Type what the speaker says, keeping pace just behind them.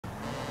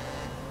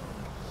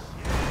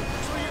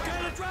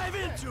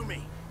it to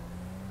me!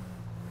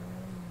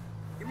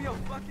 Give me your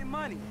fucking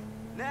money.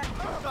 Now.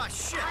 Oh,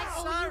 shit! I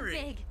owe Sorry!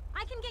 you big.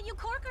 I can get you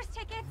Corker's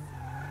tickets.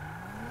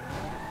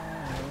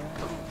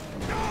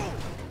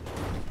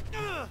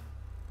 No!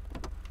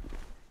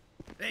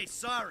 Hey,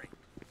 sorry.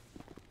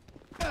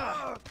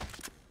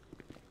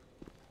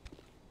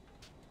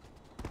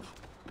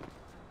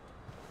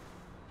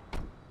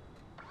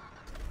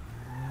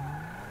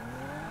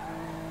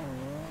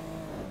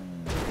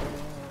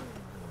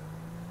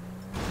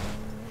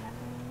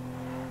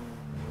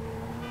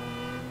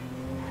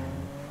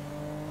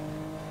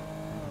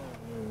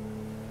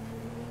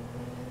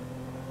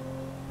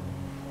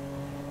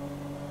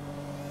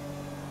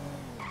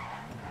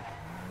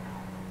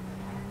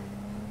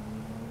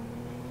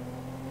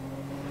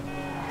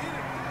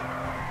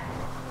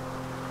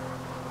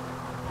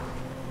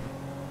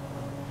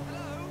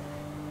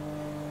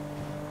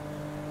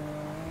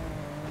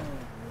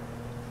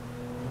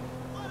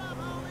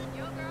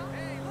 Yo, girl.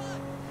 Hey,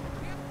 look.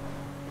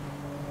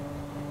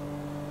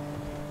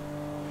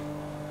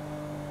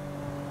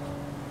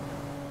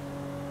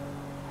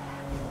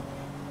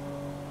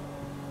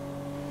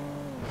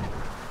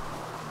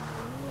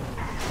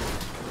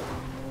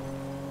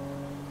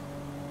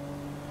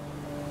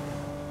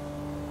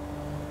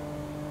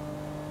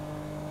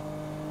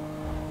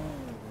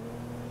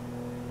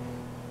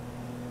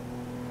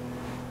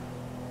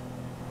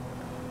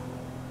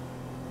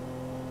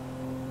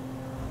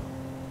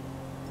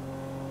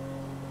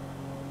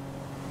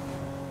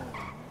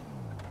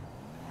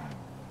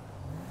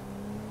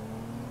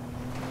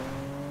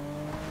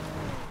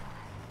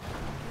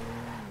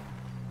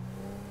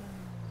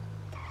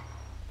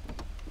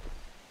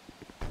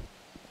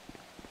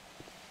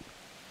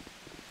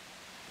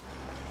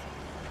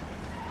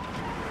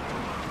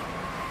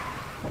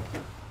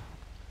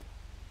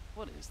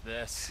 What is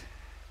this?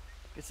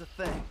 It's a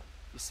thing.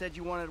 You said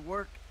you wanted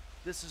work.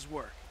 This is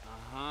work.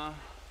 Uh-huh.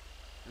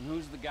 And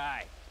who's the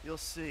guy? You'll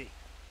see.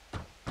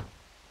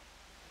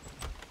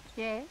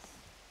 Yes?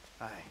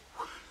 Hi.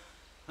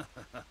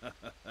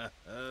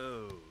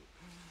 Oh.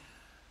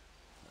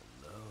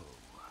 Hello.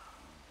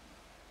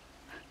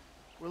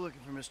 We're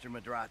looking for Mr.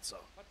 Madrazo.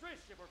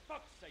 Patricia, for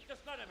fuck's sake,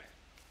 just let him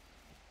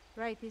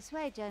in. Right this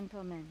way,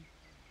 gentlemen.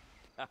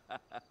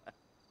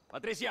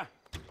 Patricia,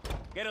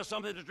 get us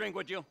something to drink,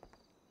 would you?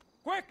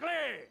 Quickly!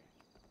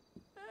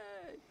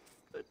 Hey,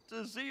 good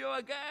to see you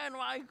again,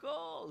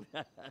 Michael.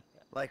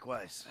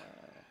 Likewise.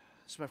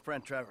 It's my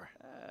friend Trevor.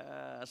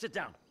 Sit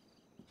down.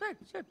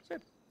 Sit.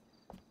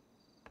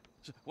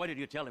 So, what did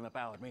you tell him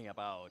about me,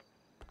 about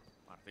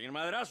Martin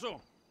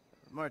Madrazo?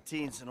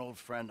 Martine's an old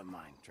friend of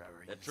mine,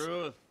 Trevor. The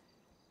truth.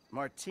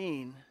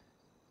 Martine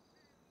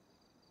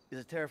is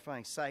a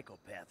terrifying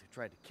psychopath who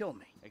tried to kill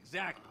me.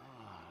 Exactly.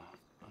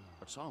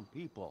 But some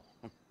people,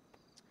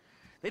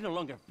 they no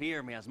longer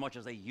fear me as much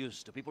as they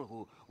used to. People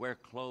who wear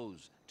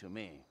clothes to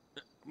me.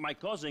 My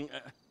cousin,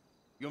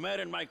 you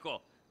met him,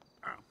 Michael.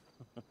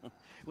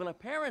 Well,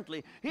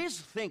 apparently, he's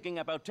thinking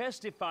about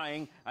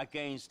testifying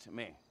against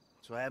me.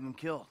 So I have him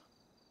killed.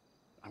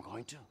 I'm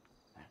going to.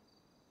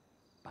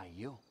 By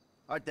you.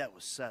 Our debt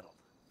was settled.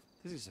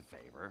 This is a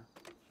favor.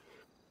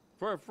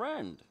 For a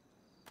friend.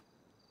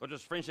 But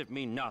does friendship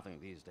mean nothing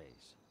these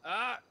days?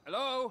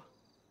 Hello?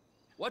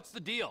 What's the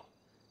deal?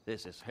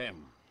 This is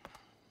him.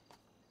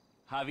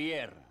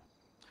 Javier.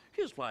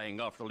 He's flying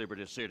off to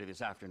Liberty City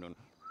this afternoon.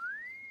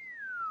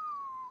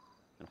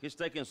 And he's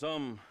taking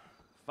some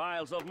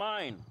files of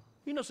mine.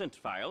 Innocent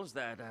files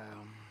that,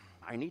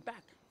 I need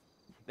back.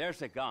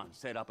 There's a gun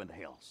set up in the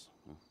hills.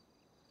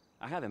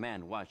 I have a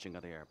man watching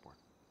at the airport.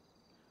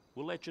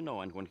 We'll let you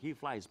know, and when he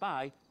flies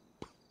by,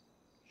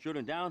 shoot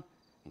him down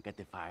and get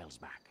the files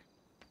back.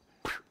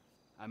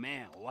 A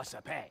man, what's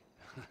a pay?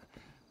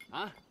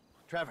 Huh?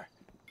 Trevor,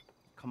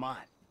 come on.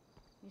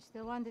 You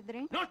still want the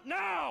drink? Not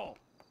now!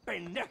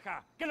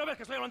 Pendeja! ¿Qué no ves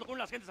que estoy hablando con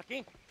las gentes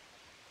aquí?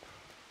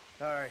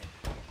 All right.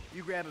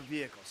 You grab a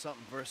vehicle,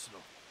 something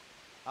versatile.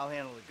 I'll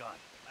handle the gun.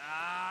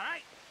 All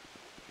right.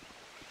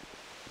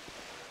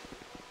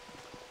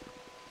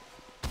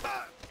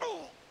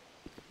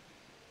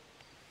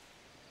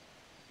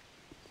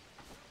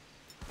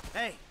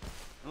 Hey,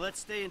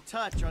 let's stay in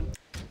touch on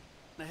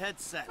the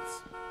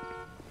headsets.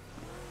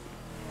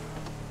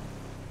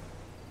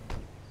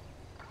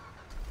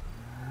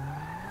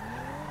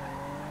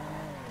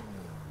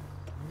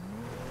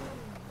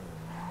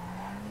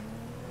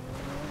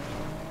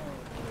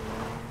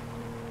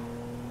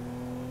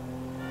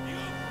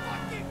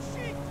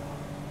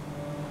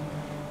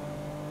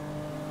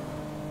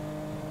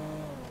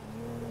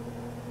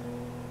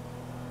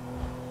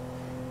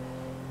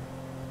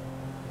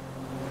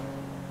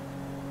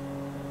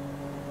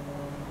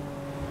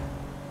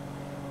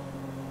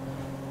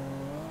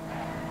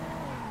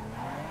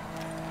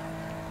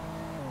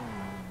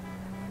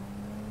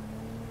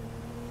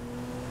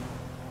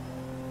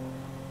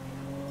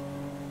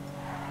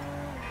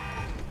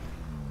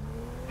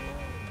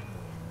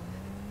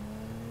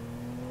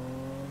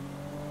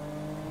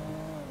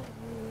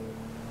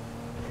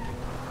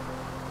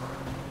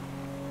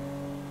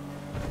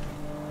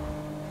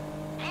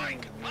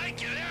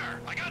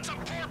 on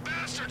some poor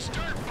bastard's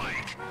dirt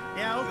bike.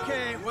 Yeah,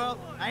 okay, well,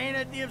 I ain't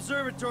at the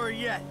observatory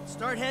yet.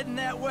 Start heading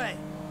that way.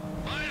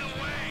 By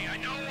the way, I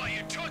know why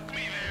you took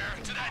me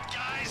there, to that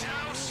guy's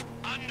house.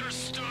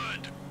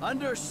 Understood.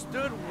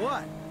 Understood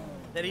what?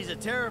 That he's a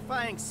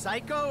terrifying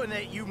psycho and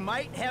that you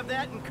might have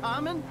that in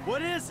common?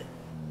 What is it?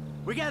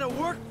 We gotta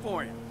work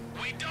for him.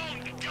 We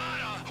don't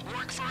gotta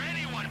work for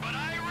anyone, but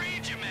I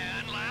read you,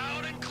 man,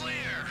 loud and clear.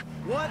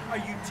 What are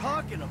you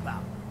talking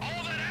about?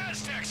 All that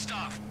Aztec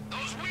stuff.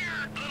 Those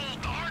weird little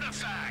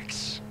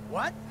artifacts.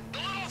 What? The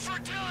little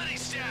fertility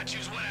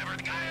statues, whatever.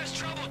 The guy has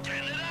trouble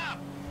getting it up.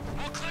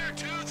 We'll clear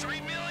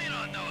 2-3 million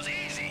on those,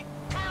 easy.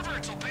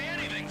 Perverts will pay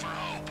anything for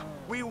hope.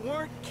 We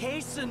weren't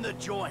casing the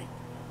joint.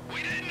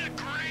 We didn't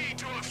agree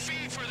to a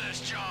fee for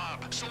this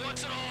job, so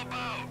what's it all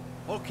about?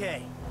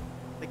 Okay,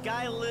 the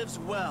guy lives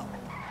well.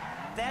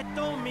 That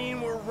don't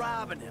mean we're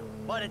robbing him,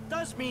 but it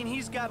does mean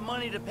he's got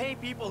money to pay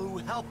people who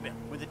help him.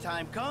 When the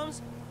time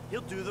comes,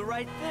 he'll do the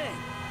right thing.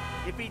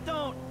 If he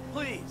don't,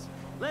 please,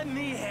 let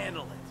me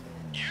handle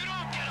it. You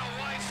don't get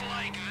a wife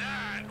like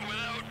that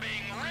without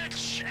being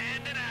rich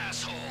and an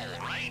asshole,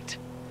 right?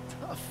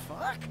 The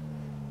fuck?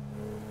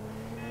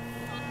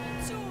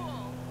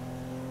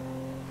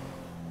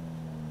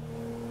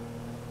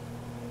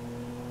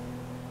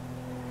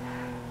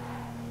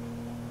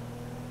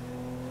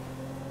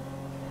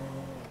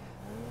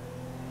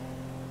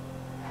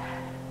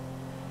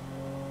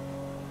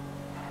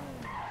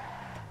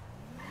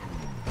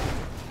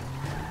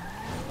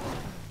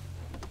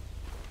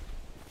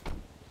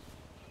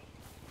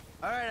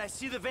 All right, I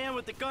see the van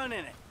with the gun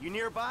in it. You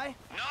nearby?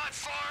 Not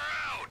far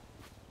out.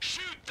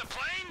 Shoot the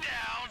plane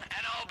down,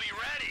 and I'll be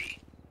ready.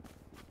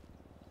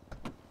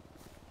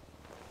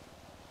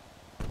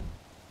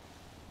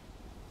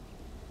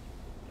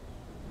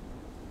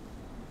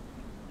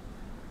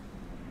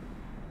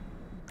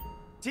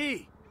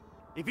 T,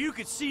 if you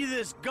could see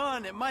this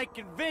gun, it might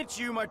convince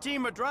you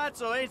Martin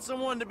Madrazo ain't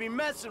someone to be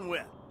messing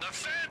with. The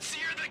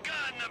fancier the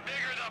gun, the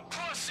bigger the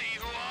pussy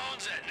who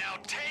owns it. Now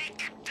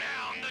take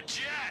down the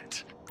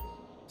jet.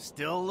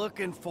 Still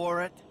looking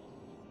for it.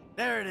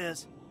 There it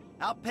is.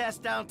 Out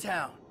past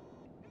downtown.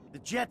 The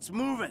jet's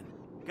moving.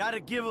 Gotta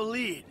give a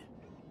lead.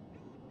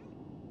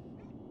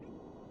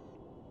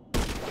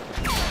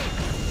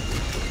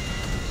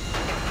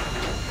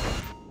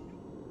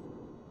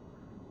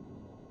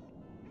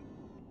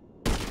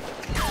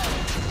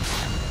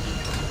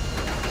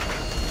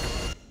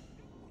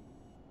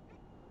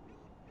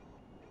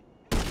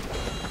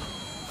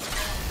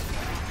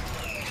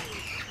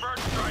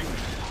 First strike.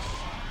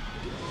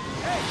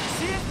 Hey, you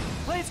see it?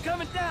 Plane's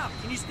coming down.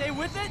 Can you stay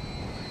with it?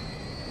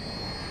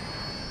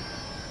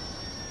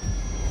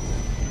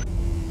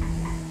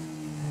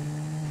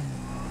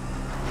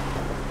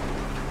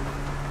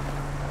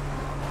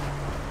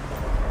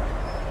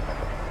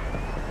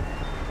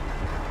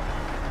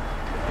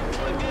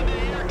 Plug in the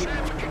air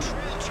traffic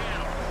control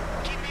channel.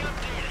 Keep me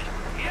updated.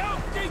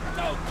 Okie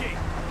dokie.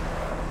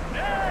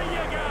 There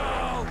you go.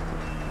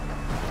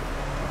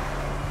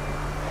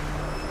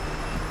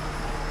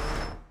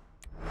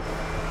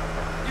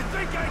 You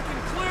think I can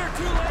clear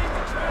 2 lanes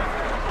of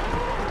traffic?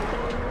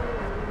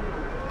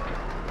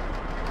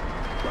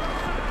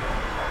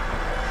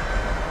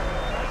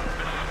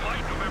 This is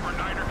Flight November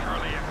 9er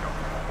Charlie Echo.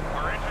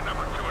 Our engine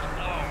number 2 is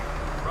blown.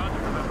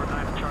 Roger, November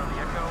 9er Charlie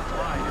Echo.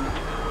 Flight is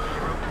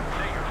 240.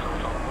 Say your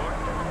source on board.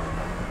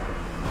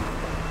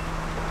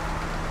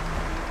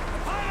 The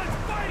pilot's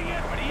fighting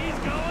it, but he's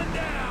going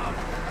down.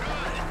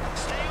 Good.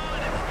 Stay on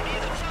it. We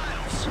need the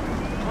files.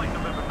 Flight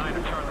November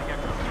 9er Charlie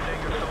Echo. Say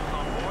your souls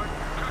on board.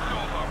 2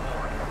 souls on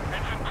board.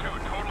 Engine 2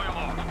 totally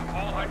lost.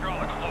 All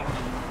hydraulics lost.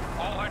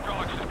 All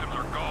hydraulic systems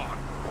are gone.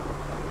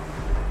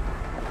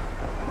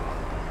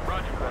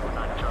 Roger, November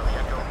 9er Charlie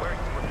Echo. Where are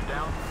you putting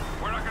down?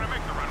 We're not gonna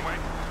make the runway.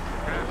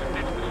 We're gonna have to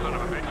ditch the son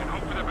of a bitch and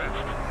hope for the best.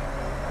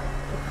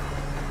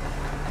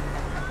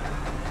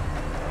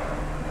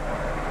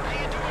 How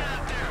you doing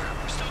out there?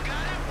 Still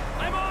got him?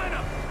 I'm on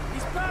him.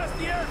 He's past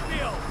the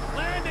airfield.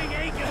 Landing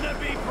ain't gonna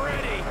be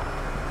pretty.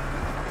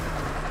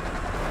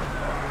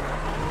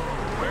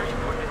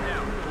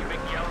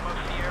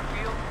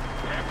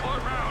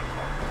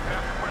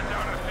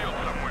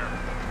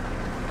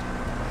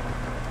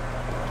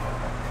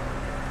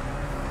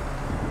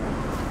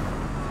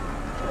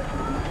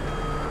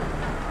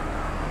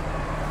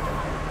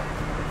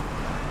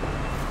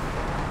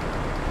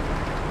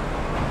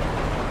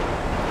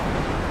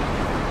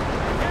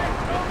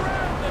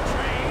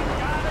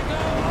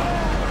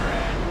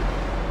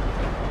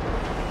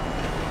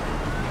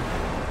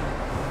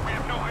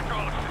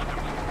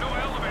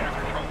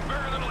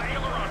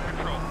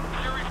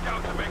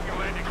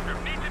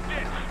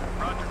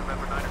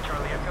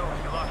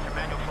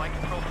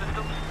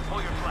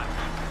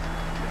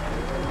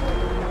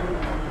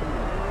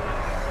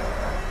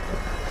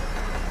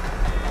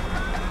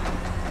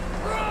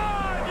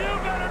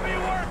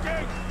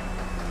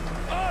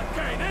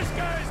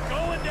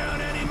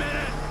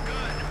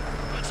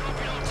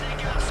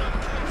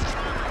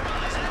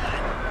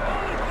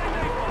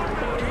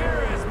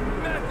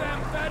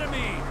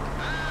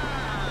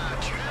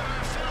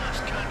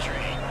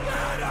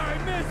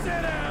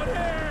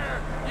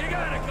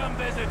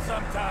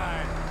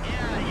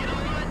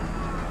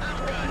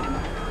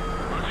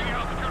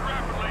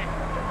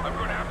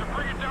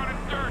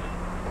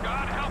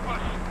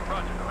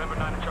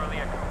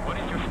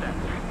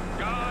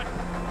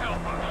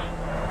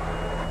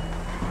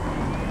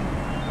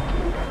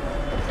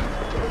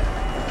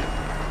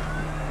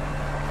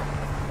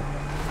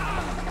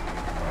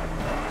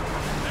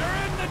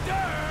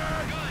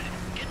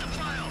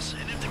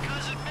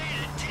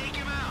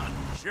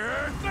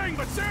 thing,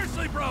 but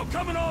seriously, bro,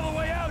 coming all the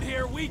way out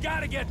here, we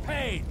gotta get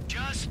paid.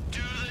 Just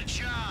do the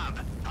job.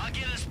 I'll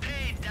get us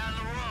paid down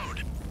the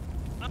road.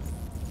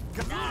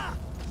 Ah!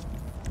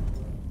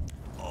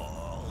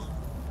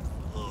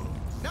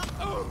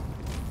 No!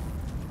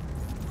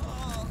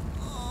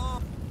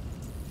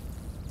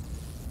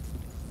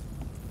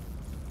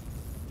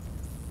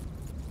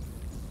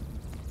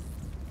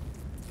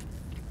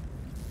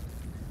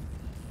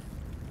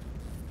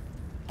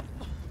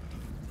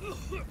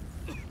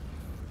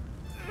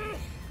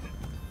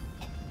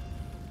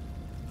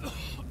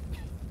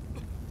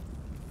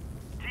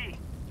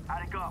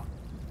 How'd it go?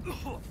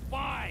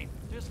 Fine,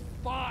 just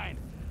fine.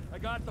 I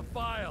got the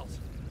files.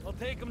 I'll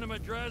take them to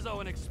Madrazo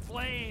and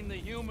explain the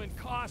human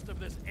cost of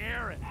this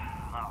errand.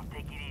 Oh,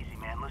 take it easy,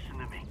 man. Listen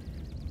to me.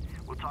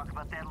 We'll talk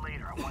about that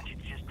later. I want you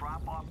to just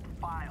drop off the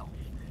files.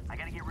 I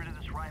gotta get rid of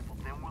this rifle,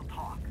 then we'll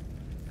talk.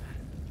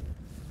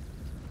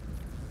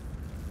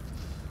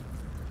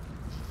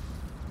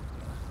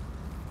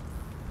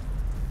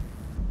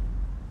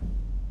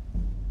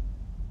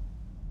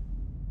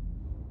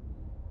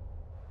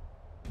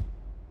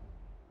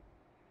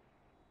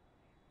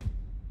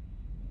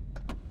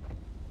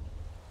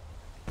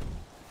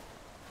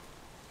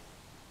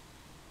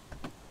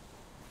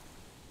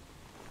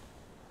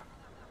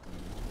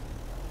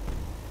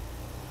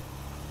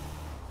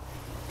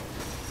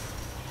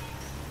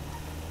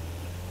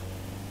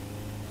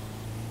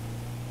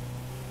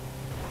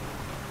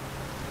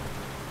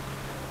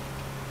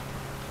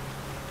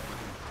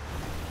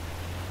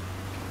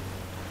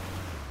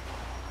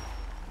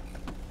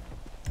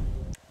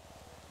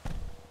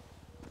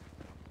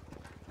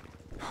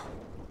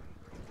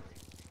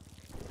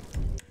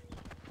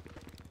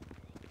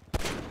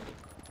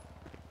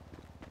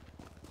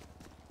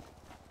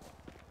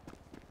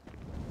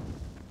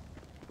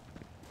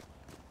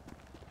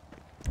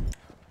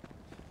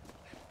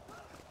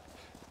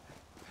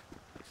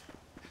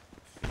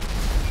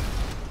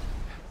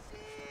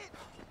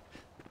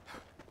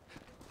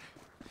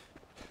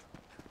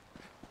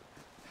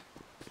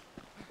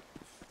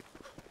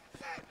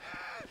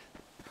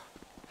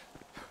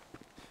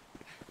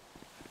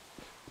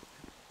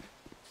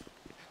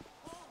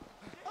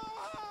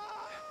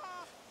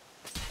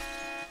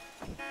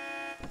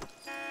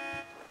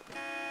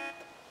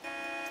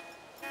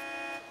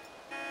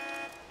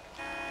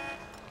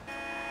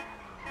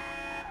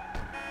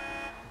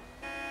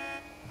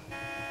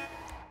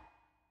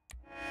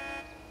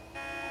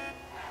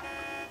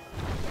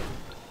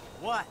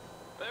 What?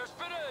 There's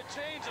been a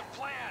change of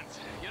plans.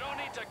 You don't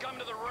need to come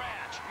to the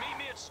ranch. Meet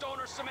me at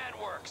Stoner Cement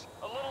Works,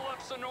 a little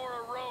up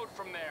Sonora Road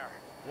from there.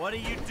 What are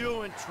you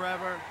doing,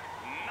 Trevor?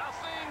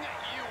 Nothing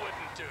you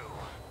wouldn't do.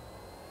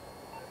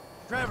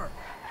 Trevor!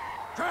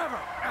 Trevor!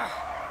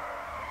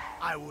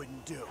 I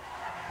wouldn't do.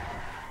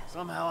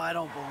 Somehow I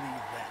don't believe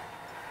that.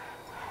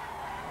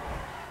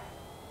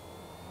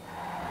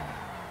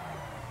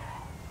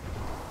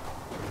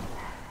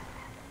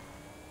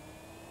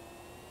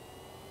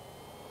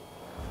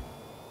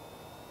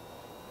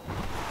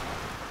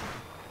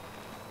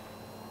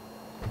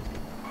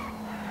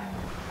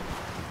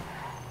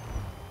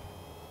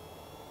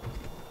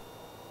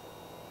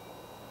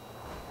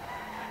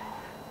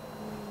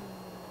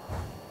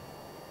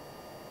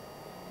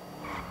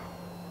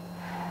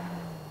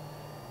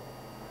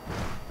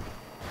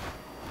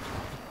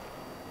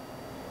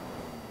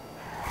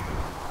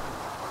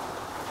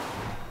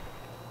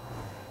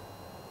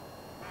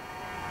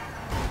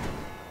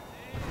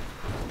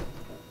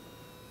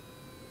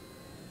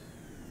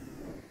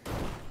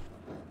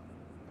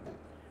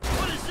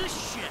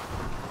 This shit!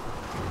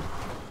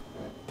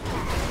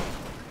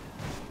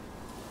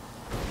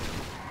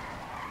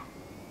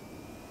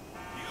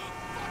 You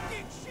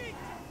fucking shit!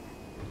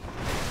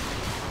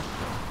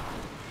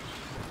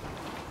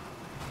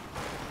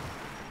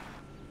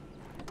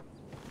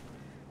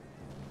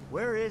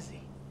 Where is he?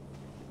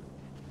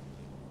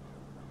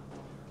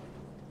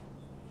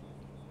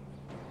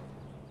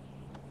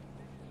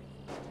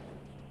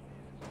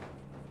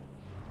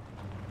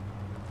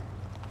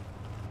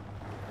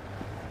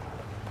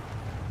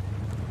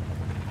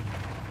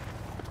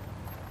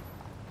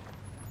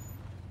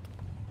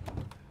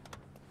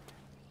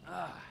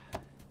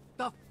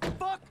 The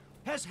fuck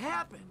has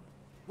happened?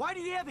 Why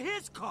did he have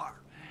his car?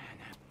 Man,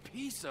 that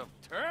piece of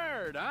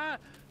turd, huh?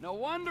 No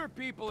wonder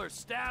people are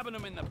stabbing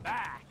him in the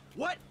back.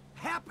 What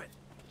happened?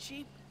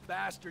 Cheap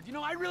bastard. You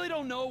know, I really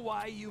don't know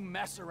why you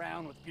mess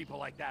around with people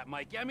like that,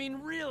 Mike. I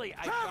mean, really,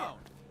 I Trevor! don't.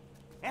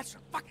 Answer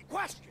the fucking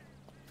question!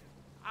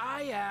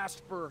 I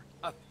asked for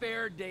a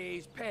fair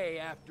day's pay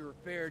after a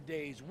fair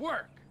day's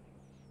work.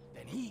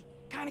 Then he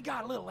kind of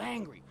got a little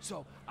angry.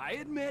 So I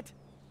admit,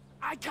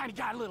 I kind of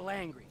got a little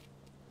angry.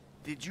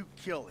 Did you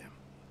kill him?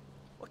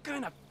 What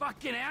kind of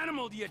fucking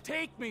animal do you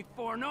take me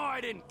for? No, I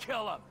didn't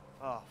kill him.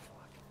 Oh,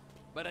 fuck.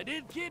 But I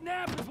did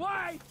kidnap his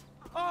wife.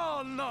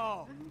 Oh,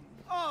 no!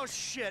 Oh,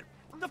 shit!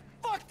 What the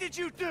fuck did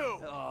you do?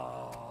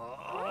 Oh,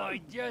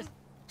 I just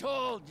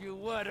told you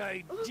what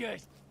I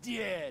just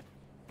did.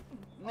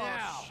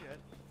 Now, Oh, shit.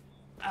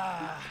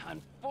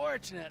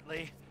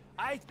 unfortunately,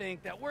 I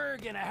think that we're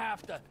gonna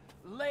have to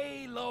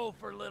lay low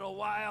for a little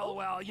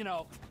while you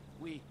know,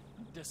 we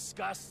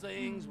discuss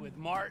things with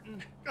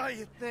Martin. Oh,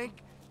 you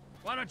think?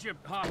 Why don't you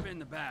hop in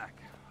the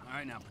back? All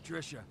right, now,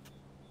 Patricia,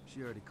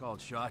 she already called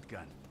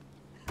shotgun.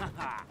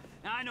 Now,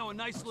 I know a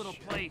nice little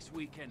place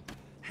we can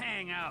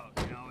hang out,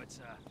 you know, it's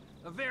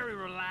a very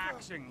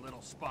relaxing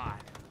little spot.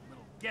 A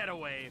little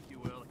getaway, if you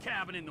will, a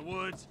cabin in the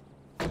woods.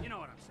 You know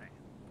what I'm saying.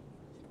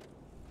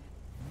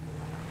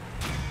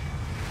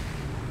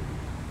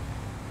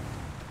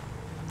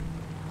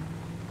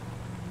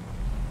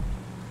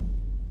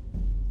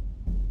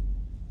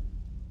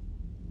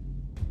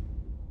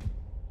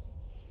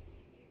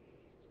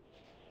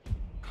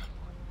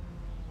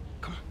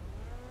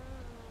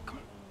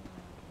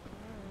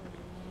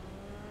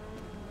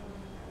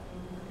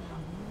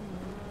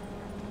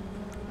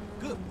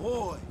 Good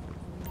boy.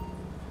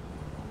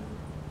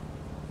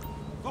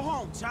 Go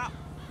home, Chop.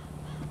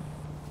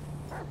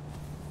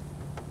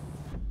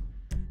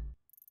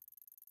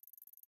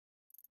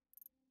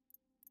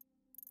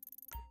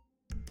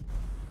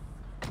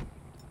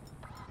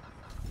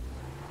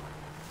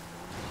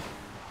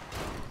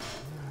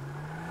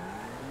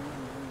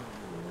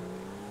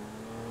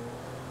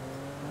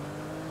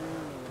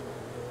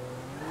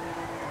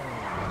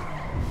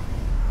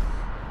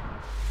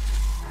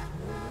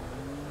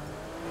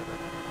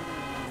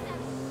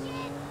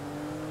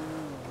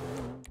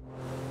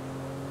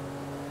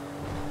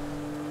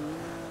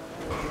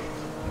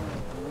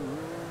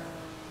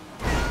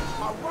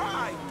 All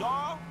right,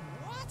 dog.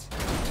 What?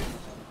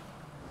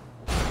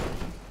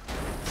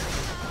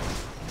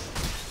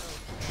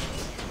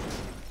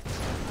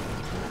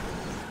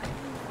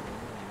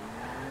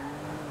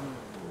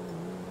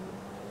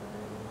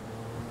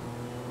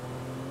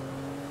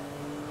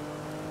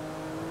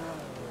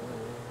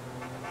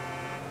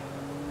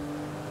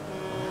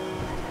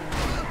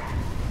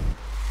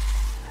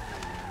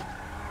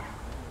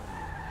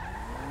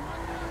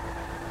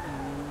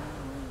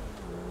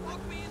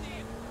 Look me in the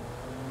ear.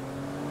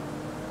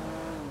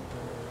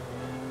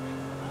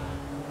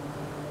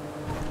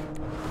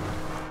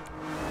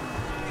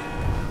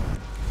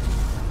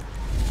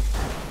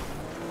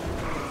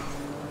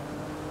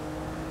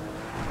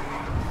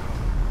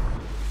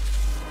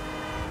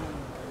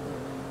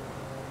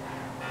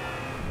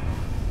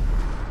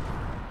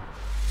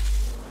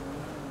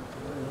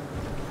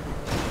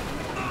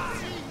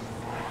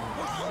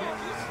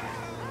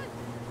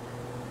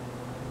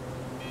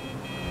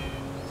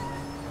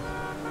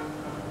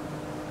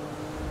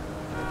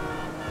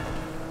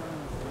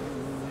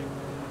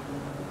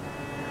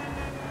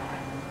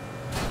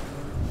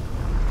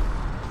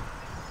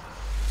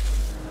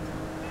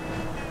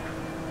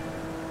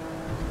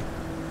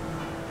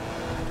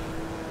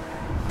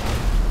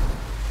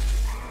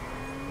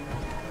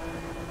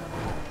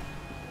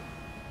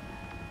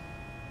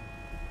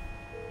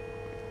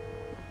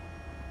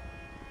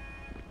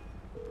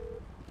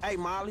 Hey,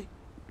 Molly.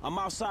 I'm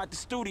outside the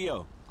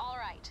studio. All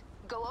right.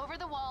 Go over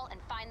the wall and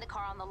find the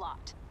car on the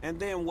lot. And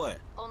then what?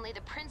 Only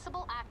the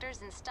principal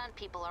actors and stunt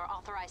people are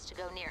authorized to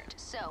go near it.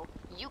 So,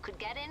 you could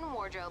get in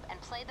wardrobe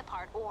and play the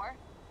part, or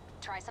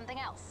try something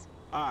else.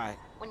 All right.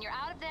 When you're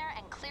out of there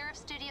and clear of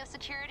studio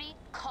security,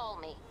 call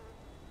me.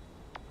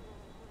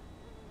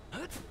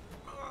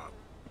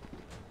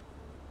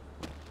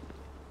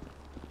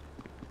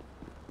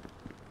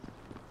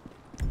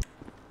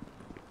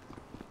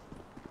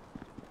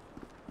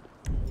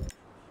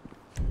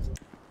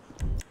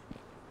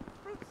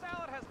 Fruit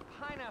salad has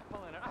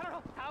pineapple in it. I don't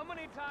know how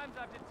many times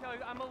I have to tell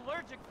you I'm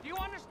allergic. Do you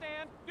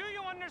understand? Do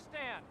you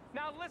understand?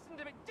 Now listen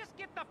to me. Just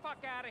get the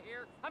fuck out of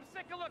here. I'm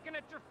sick of looking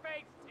at your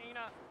face,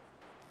 Tina.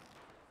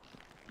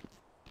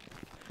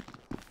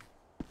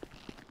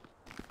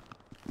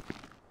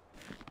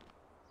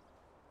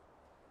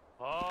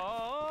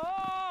 Oh.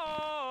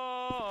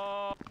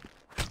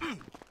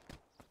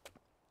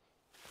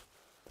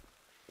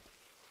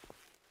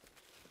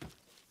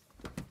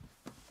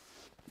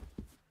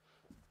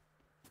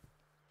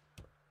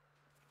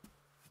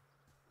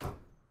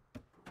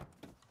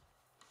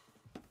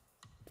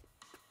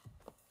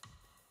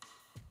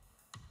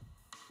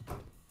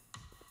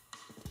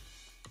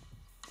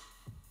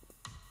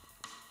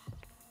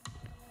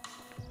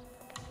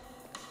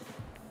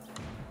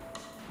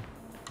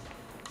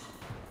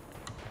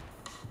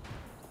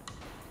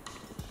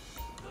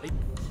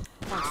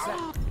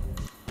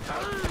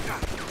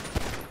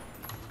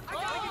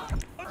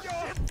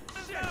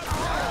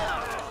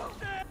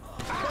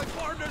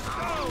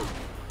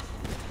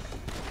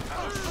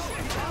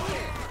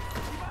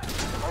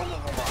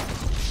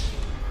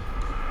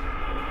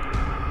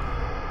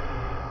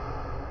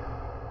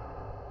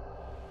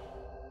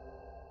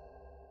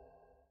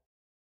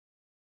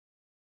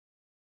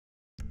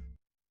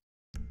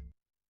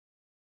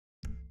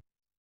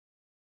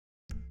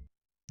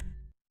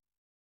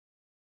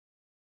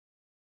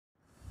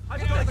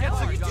 I've got to get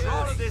some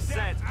control of this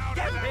set.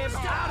 Get him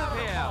out of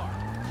here.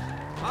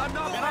 I'm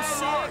not paying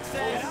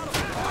access.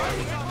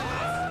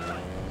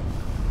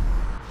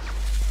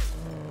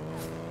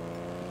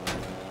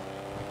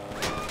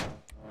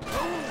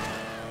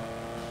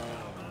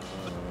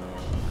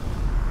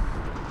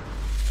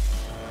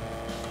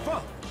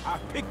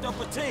 picked up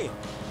a tail.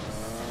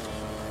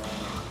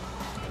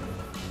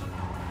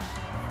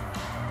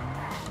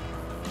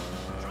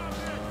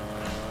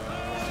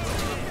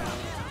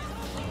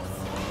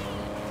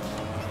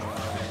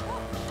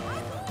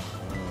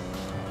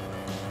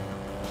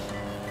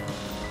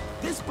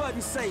 This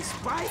button say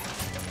Spike?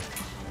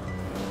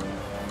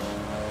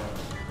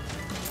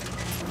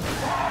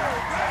 Oh,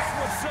 that's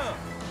what's up.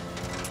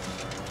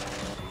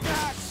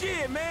 God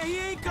shit, man, he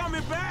ain't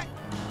coming back.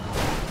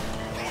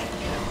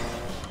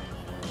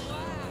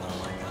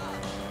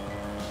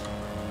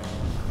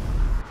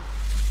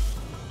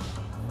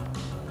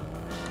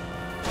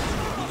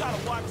 You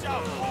gotta watch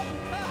out, fool.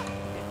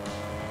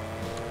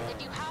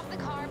 If you have the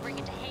car, bring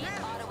it to Hayes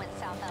Auto in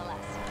South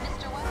LS.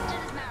 Mr.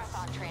 Weston is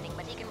marathon training,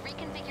 but he can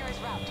reconfigure his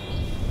route to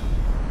meet.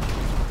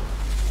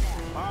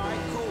 All right,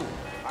 cool.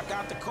 I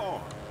got the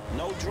car.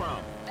 No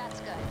drama.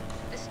 That's good.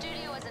 The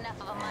studio is enough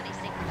of a money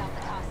sink without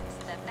the costs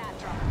that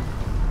drama.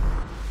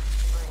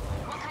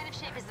 What kind of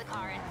shape is the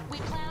car in? We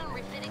plan on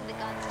refitting the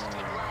guns to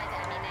take live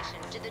ammunition.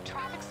 Do the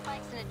traffic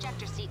spikes and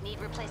ejector seat need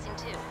replacing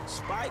too?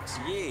 Spikes,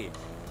 yeah.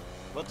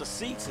 But the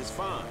seats is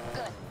fine.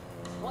 Good.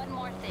 One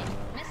more thing.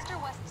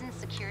 Mr. Weston's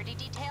security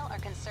detail are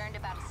concerned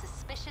about a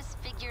suspicious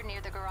figure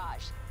near the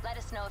garage. Let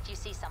us know if you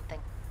see something.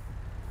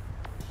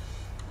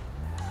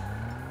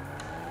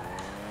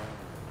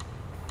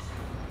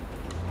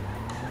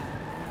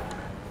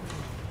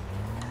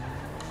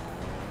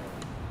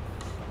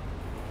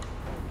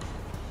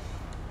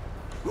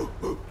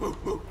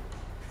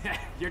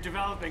 You're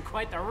developing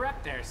quite the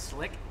rep there,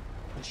 Slick.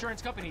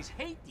 Insurance companies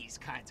hate these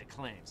kinds of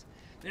claims.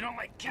 They don't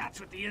like cats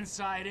with the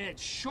inside edge,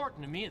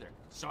 shorten them either.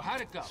 So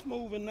how'd it go?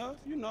 Smooth enough,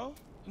 you know.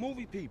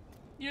 Movie people.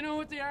 You know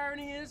what the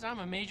irony is? I'm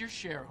a major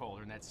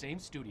shareholder in that same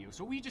studio,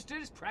 so what we just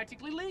did is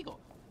practically legal.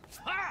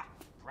 Ha!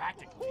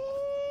 Practically.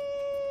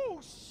 Ooh,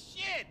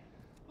 shit!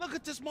 Look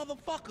at this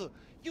motherfucker.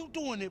 You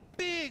doing it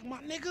big,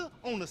 my nigga,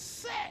 on the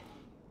set.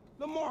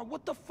 Lamar,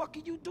 what the fuck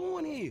are you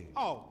doing here?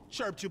 Oh,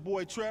 chirped your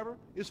boy Trevor.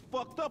 It's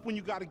fucked up when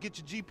you gotta get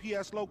your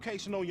GPS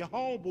location on your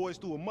homeboys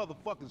through a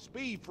motherfucking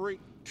speed freak.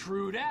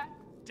 True that.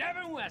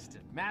 Devin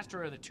Weston,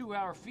 master of the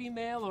 2-hour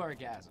female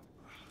orgasm.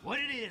 What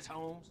it is,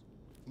 Holmes?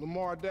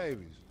 Lamar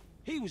Davies.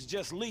 He was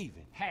just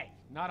leaving. Hey,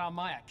 not on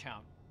my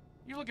account.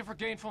 You looking for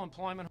gainful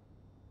employment?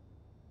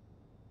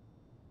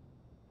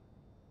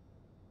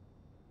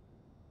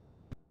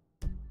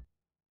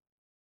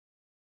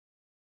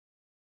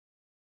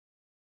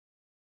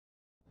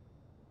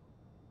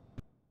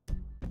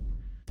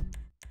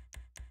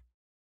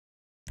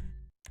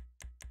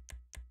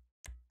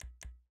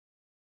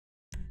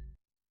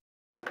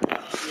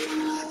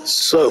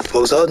 So,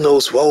 folks, I don't know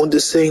what's wrong with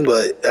this thing,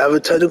 but I have a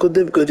technical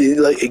difficulty.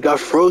 Like, it got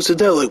frozen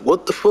down. Like,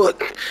 what the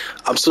fuck?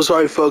 I'm so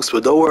sorry, folks,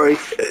 but don't worry.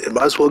 It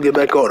might as well get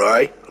back on,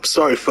 alright? I'm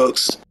sorry,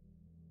 folks.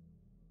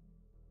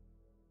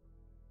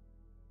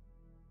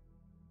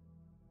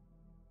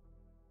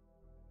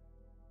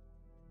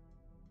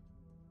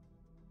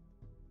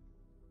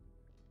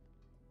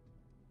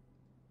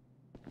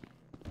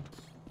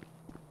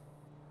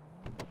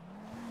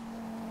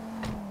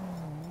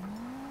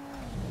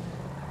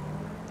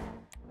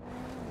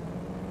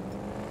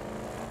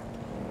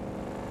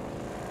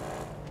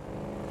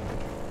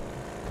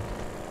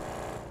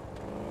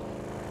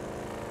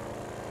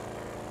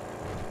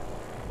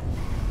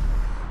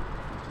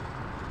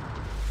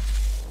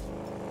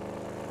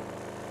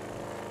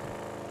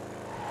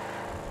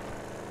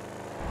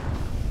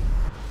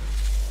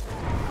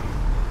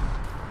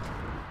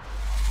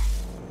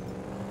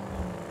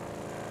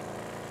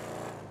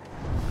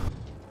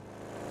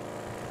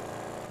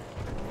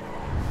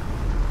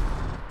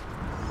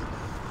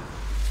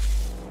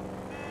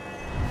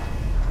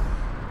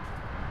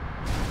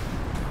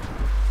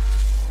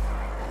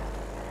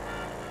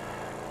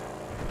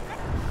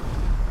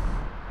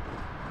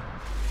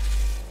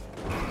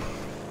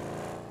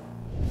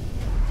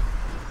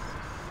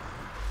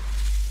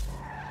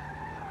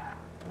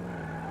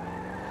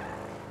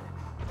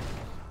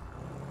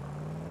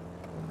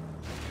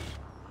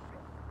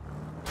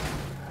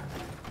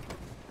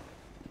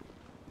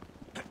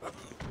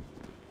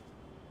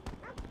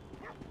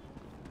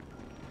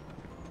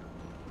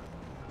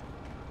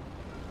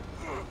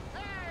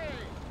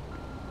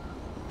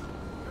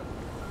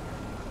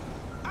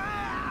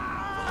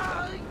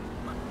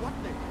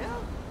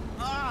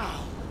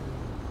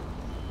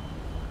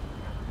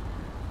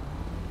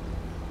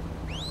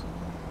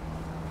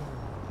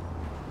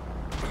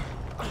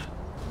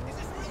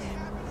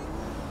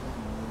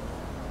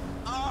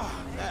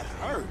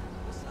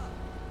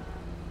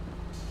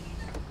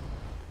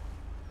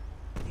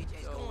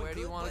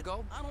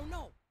 Go? I don't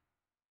know.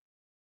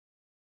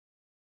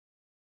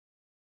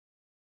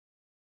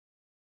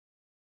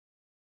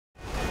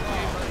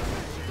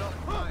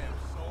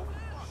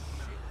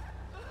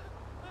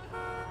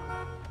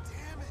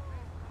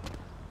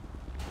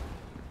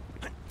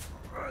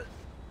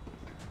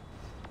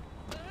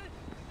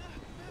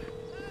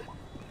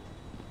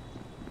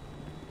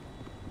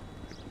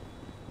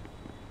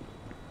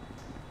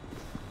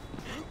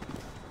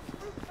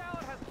 Fruit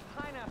salad has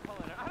pineapple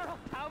in it. I don't know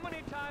how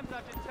many times I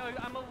have to tell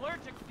I'm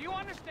allergic. Do you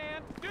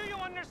understand? Do you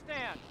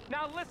understand?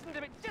 Now listen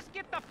to me. Just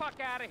get the fuck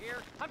out of here.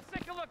 I'm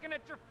sick of looking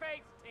at your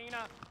face,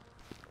 Tina.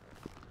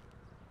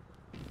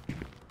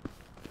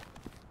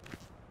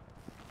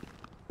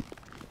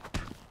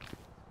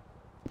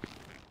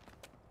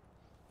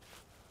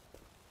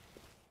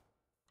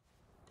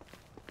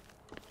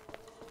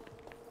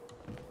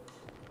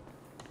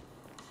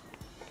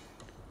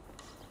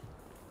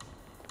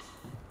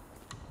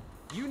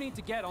 You need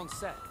to get on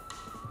set.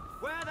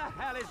 Where the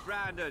hell is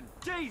Brandon?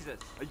 Jesus!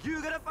 Are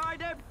you gonna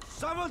find him?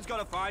 Someone's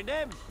gotta find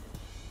him!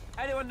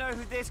 Anyone know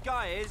who this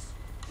guy is?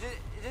 Is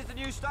this the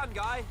new stun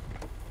guy?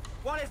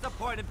 What is the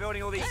point of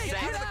building all these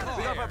sets?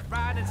 We gotta put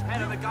Brandon's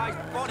head on the guy's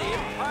body.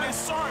 I'm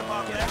sorry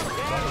about that.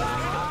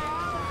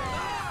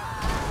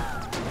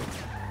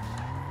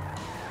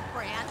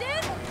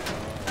 Brandon?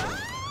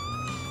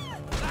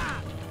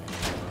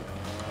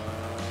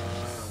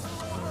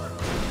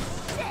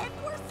 Shit,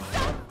 we're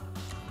so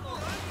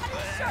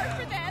uninsured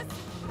for this.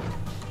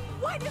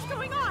 What is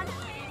going on?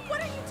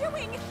 What are you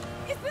doing?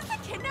 Is this a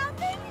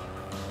kidnapping?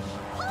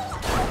 Pull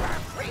over,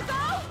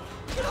 Freebo!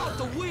 Get off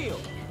the wheel!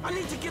 I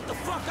need to get the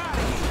fuck out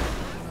of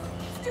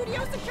here!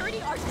 Studio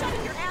security are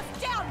shutting your ass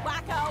down,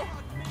 wacko!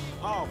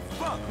 Oh,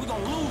 fuck! We're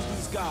gonna lose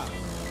these guys!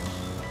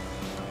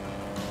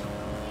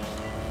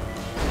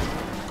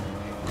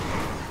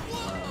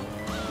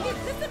 Is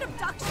this an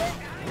abduction?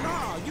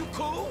 Nah, you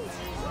cool?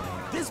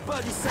 This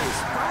button says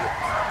Sprite.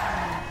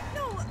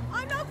 No,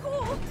 I'm not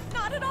cool.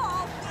 Not at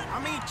all. I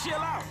mean, chill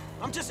out.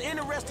 I'm just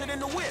interested in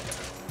the whip.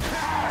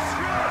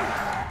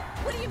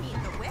 What do you mean,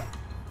 the whip?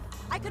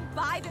 I could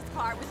buy this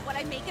car with what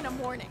I make in a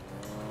morning.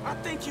 I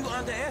think you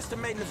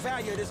underestimating the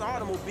value of this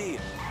automobile. You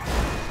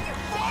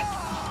dick!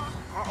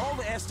 Or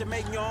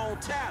overestimating your own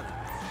talent.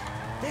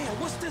 Damn,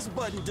 what's this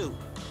button do?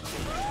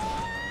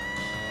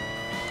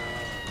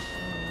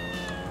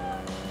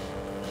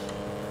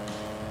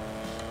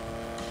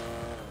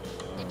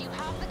 If you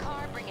have the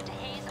car, bring it to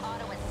Hayes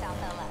Auto in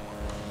South LA.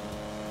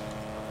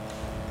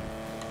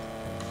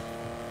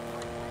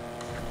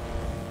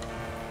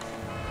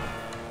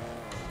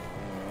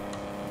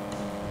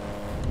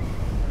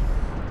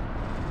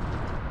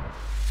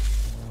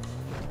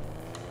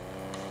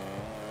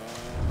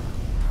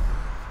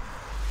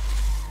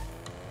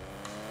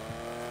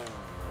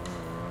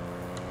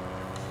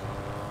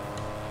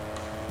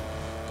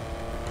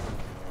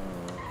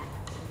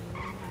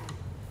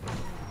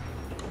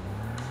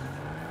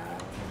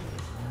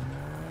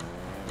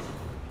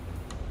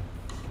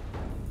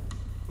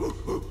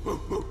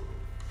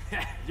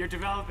 You're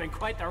developing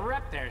quite the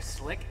rep there,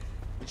 Slick.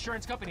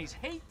 Insurance companies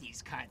hate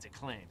these kinds of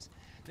claims.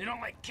 They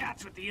don't like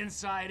cats with the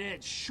inside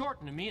edge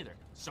shorting them either.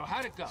 So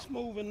how'd it go?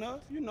 Smooth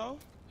enough, you know.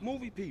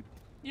 Movie people.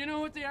 You know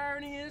what the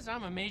irony is?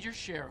 I'm a major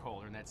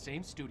shareholder in that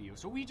same studio,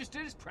 so what we just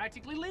did is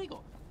practically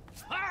legal.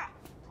 Ha!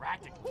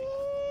 Practically.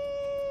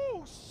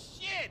 Ooh,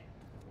 shit!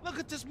 Look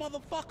at this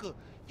motherfucker.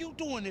 You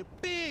doing it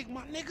big,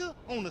 my nigga,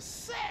 on the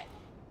set.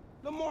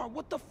 Lamar,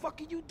 what the fuck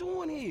are you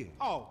doing here?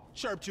 Oh,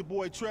 chirped your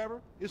boy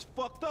Trevor. It's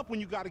fucked up when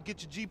you gotta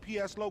get your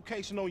GPS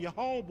location on your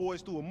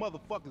homeboys through a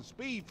motherfucking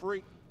speed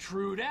freak.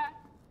 True that.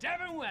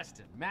 Devin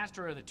Weston,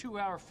 master of the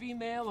 2-hour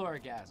female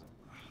orgasm.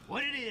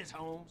 What it is,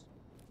 Holmes?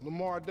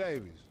 Lamar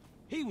Davies.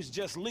 He was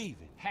just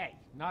leaving. Hey,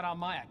 not on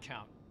my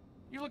account.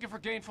 You looking for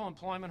gainful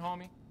employment,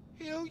 homie?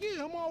 Hell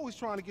yeah, I'm always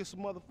trying to get some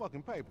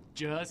motherfucking paper.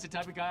 Just the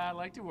type of guy I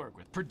like to work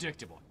with.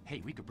 Predictable.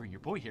 Hey, we could bring your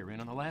boy here in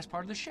on the last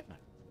part of the shipment.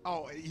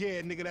 Oh,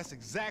 yeah, nigga, that's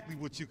exactly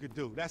what you could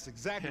do. That's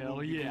exactly what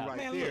we could do right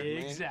Man, there. look,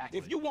 man. Exactly.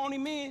 If you want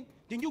him in,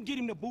 then you get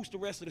him to boost the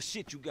rest of the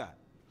shit you got.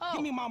 Oh.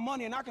 Give me my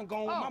money and I can go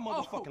on with my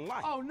motherfucking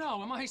life. Oh,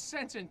 no, am I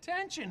sensing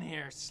tension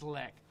here,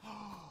 Slick?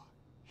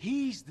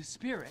 He's the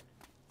spirit,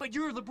 but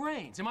you're the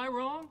brains. Am I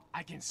wrong?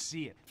 I can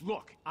see it.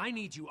 Look, I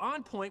need you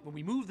on point when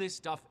we move this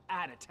stuff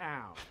out of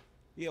town.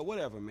 Yeah,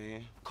 whatever,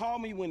 man. Call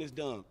me when it's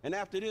done. And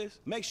after this,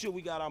 make sure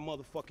we got our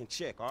motherfucking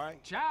check, all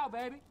right? Ciao,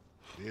 baby.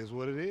 It is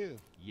what it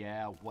is.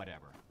 Yeah,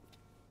 whatever.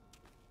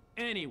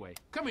 Anyway,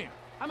 come here.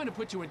 I'm gonna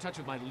put you in touch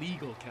with my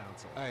legal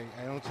counsel. Hey,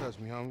 don't touch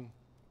me, homie.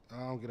 I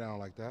don't get down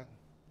like that.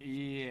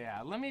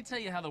 Yeah, let me tell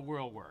you how the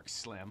world works,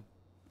 Slim.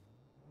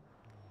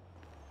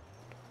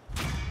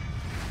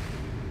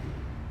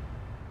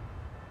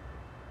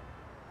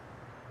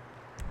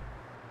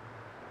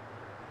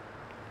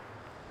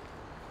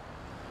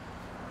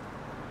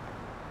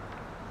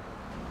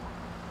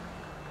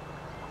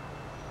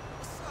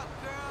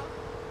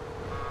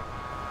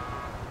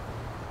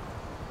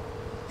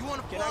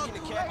 Can I get the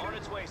cab? On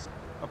its way.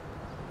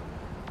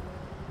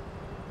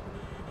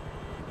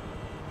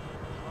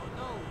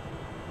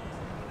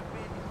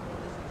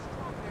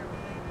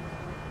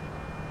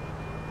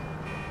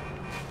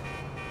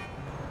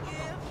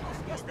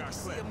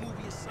 See a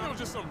movie or something.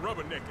 Just some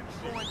rubbernecking.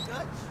 Going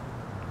Dutch?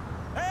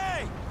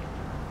 Hey!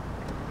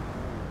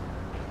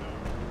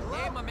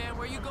 Hey, my man,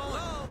 where you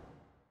going?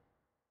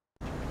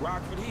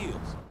 Rockford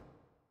Hills.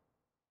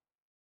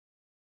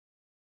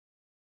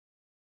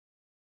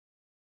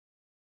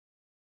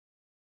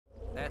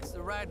 That's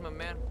the ride, my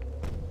man.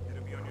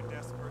 It'll be on your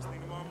desk first thing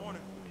tomorrow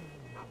morning.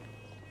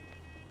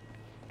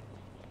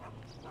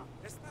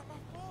 It's not my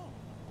fault.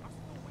 I'm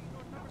still waiting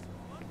on numbers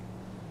from London.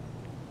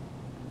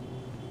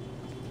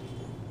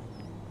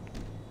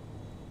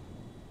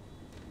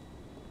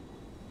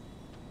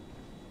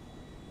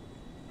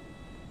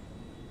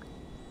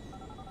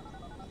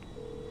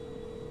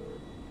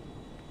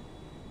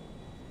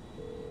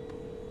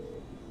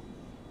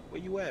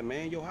 Where you at,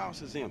 man? Your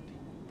house is empty.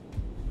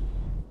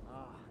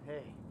 Oh,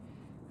 hey.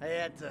 I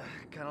had to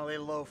kind of lay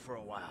low for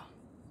a while.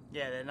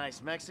 Yeah, that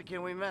nice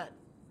Mexican we met.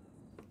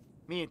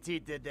 Me and T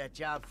did that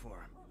job for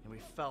him, and we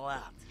fell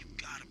out. You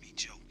gotta be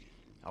joking.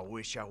 I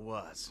wish I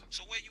was.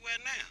 So where you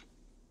at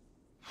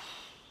now?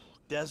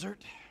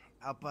 Desert,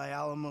 out by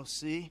Alamo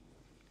Sea.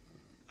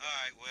 All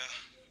right, well,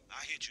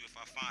 I'll hit you if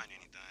I find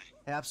anything.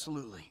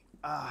 Absolutely.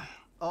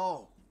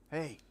 Oh,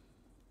 hey.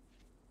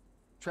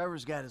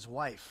 Trevor's got his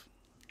wife.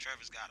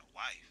 Trevor's got a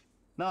wife.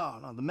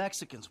 No, the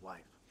Mexican's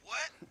wife.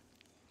 What?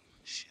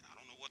 Shit, I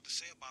don't know what to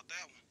say about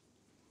that one.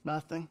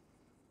 Nothing.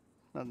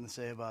 Nothing to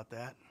say about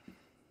that.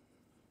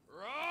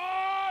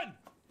 Run!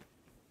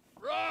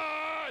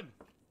 Run!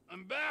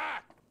 I'm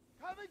back!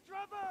 Coming,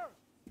 Trevor!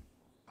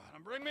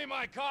 Bring me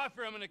my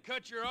coffee, I'm gonna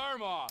cut your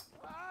arm off.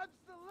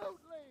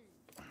 Absolutely!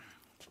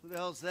 Who the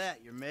hell's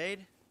that, your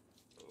maid?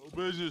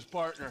 Business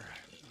partner.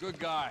 Good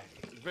guy.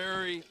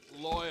 Very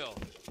loyal.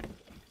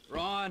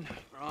 Ron,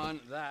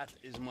 that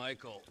is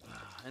Michael.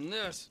 And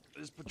this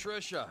is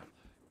Patricia.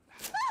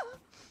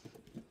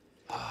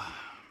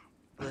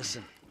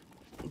 Listen,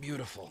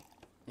 beautiful.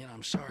 You know,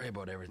 I'm sorry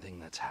about everything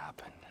that's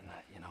happened. And,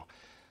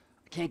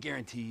 I can't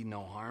guarantee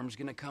no harm's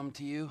gonna come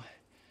to you.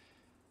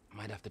 I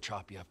might have to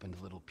chop you up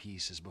into little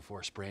pieces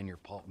before spraying your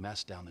pulp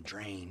mess down the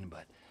drain,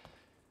 but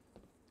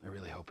I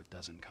really hope it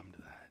doesn't come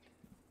to that.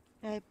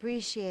 I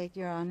appreciate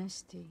your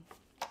honesty.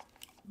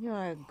 You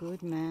are a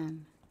good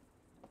man.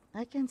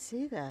 I can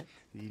see that.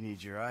 You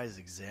need your eyes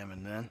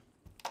examined, then.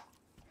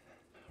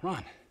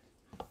 Ron,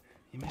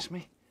 you miss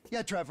me?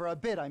 Yeah, Trevor, a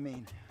bit, I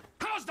mean.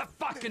 How's the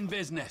fucking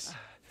business?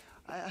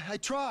 I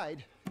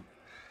tried.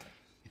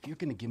 If you're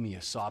gonna give me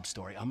a sob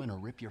story, I'm gonna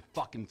rip your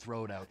fucking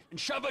throat out and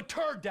shove a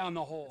turd down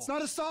the hole. It's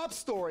not a sob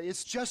story.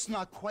 It's just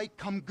not quite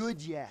come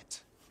good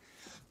yet.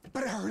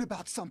 But I heard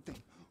about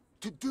something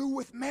to do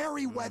with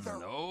Merryweather.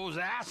 Those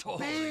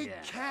assholes Big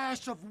again.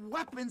 cache of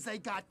weapons they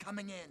got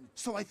coming in.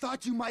 So I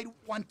thought you might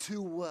want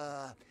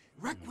to,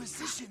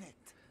 requisition it.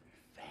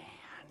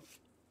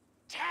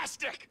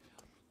 Fantastic!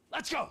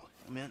 Let's go!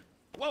 I'm in.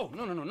 Whoa,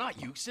 no,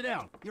 not you. Sit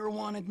down. You're a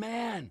wanted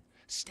man.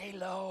 Stay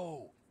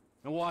low.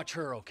 Now watch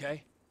her,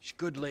 okay? She's a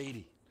good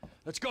lady.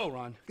 Let's go,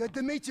 Ron. Good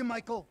to meet you,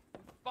 Michael.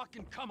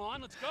 Fucking come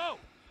on, let's go!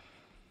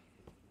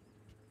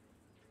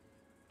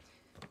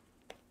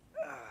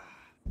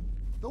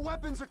 The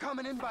weapons are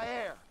coming in by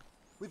air.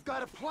 We've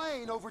got a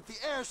plane over at the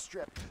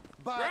airstrip,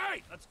 but...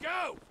 Right, let's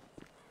go!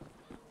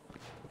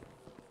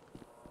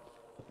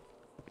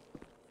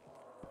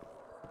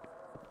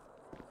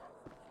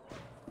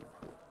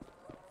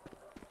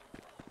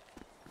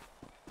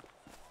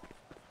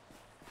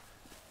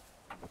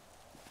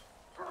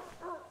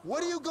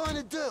 What are you going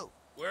to do?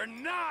 We're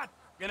not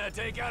gonna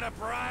take out a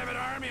private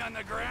army on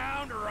the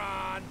ground,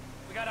 Ron.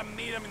 We gotta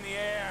meet them in the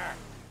air.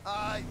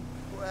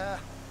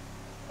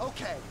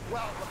 Okay.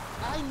 Well,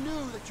 I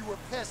knew that you were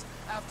pissed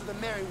after the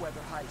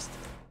Merryweather heist.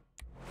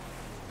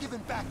 Giving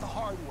back the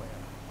hardware.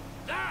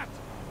 That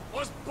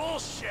was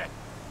bullshit!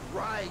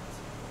 Right.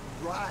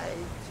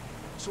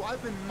 So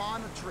I've been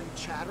monitoring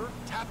chatter,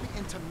 tapping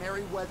into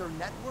Merryweather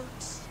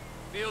networks.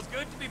 Feels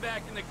good to be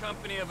back in the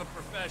company of a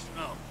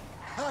professional.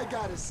 I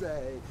gotta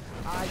say,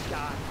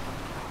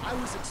 I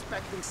was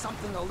expecting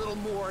something a little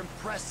more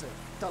impressive.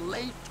 The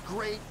late,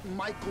 great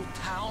Michael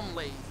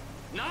Townley.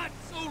 Not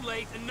so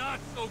late and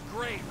not so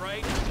great,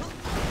 right?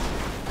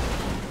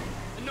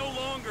 And no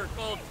longer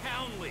called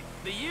Townley.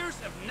 The years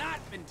have not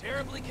been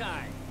terribly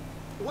kind.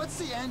 What's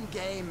the end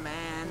game,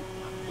 man?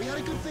 We had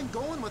a good thing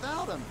going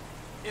without him.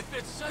 If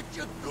it's such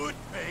a good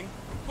thing,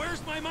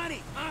 where's my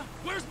money, huh?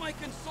 Where's my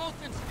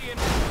consultancy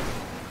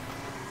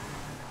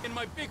and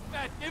my big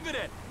fat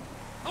dividend?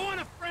 I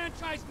want a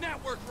franchise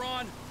network,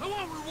 Ron. I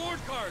want reward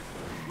cards,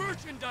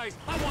 merchandise.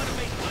 I want to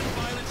make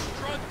gun-violence,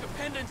 drug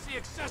dependency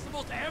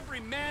accessible to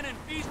every man and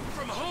beast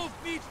from Hove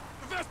Beach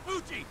to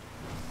Vespucci.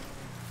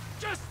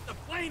 Just the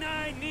plane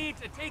I need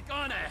to take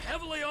on a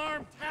heavily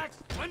armed,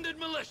 tax-funded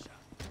militia.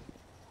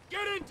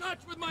 Get in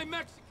touch with my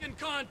Mexican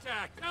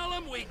contact. Tell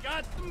him we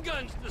got some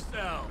guns to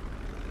sell.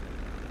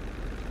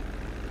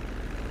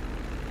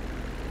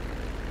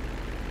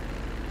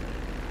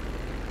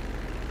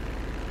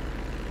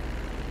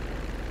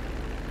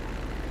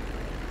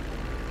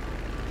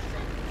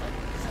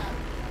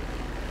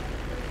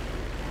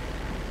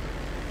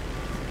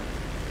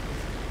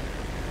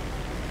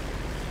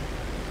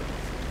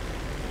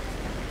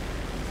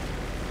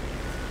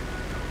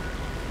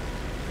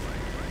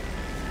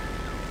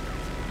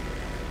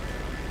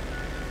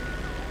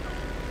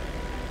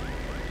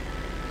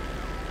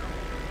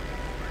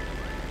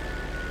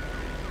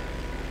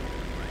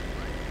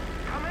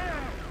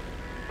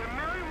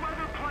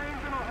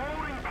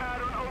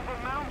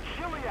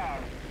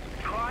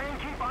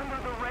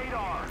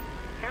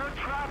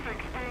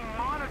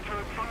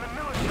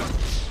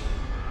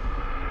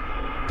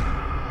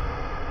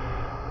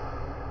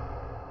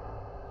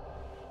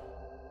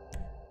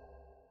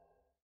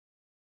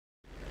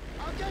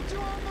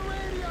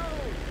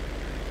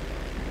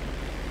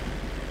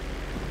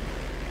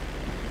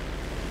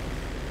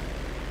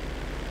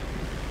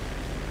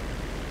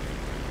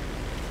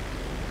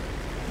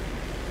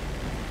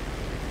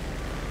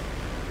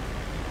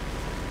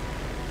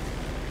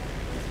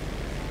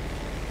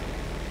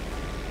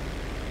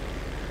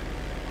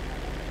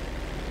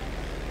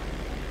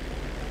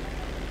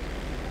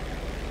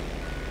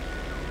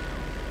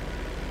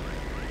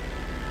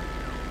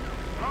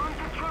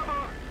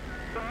 Trevor,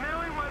 the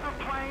Merryweather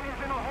plane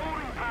is in a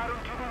holding pattern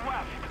to the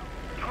west.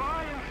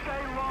 Try and stay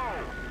low.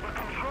 The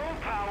control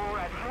tower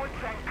at Fort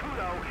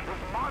Zancudo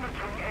is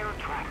monitoring air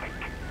traffic.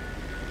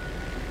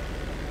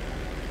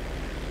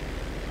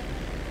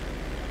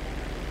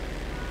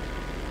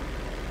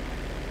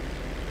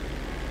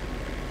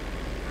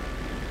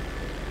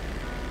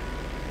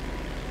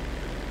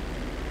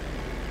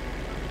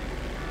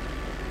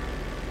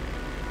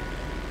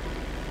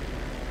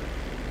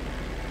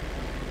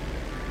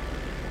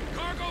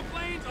 Cargo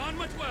planes on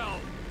my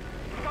 12.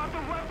 We got the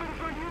weapons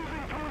they're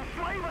using to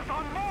enslave us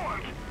on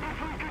board.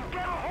 If we could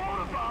get a hold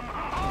of them,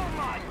 oh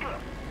my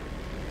god!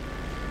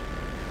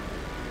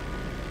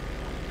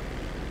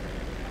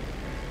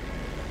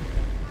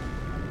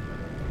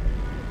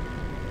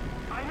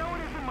 I know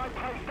it isn't my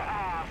place to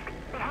ask,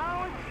 but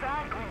how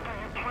exactly do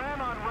you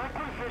plan on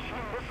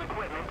requisitioning this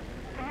equipment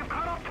and you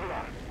cut up to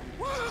them?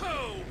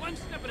 Whoa! One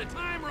step at a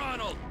time,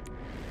 Ronald.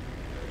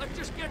 Let's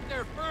just get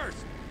there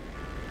first.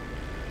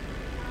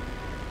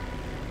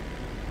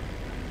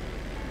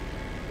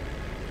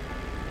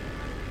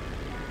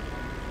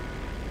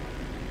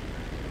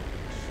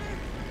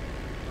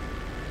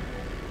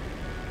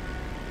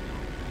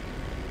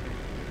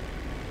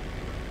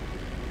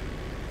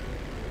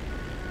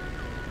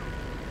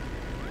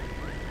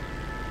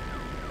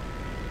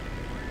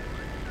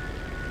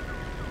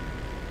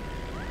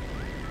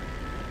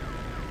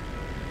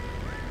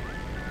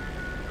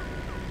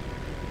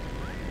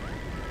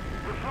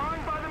 We're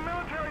flying by the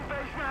military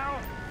base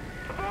now.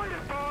 Avoid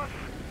it, boss.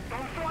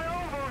 Don't fly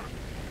over.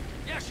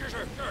 Yeah, sure,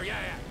 yeah,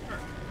 sure.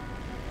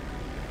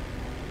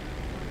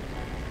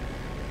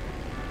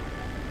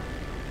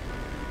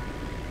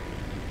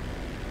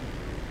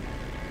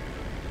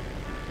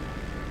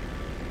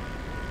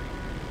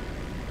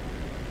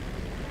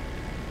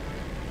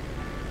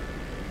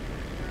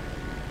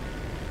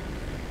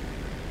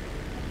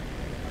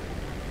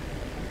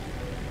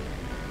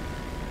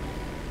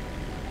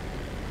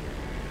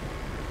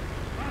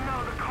 You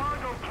know, the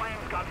cargo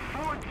plane's got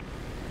 4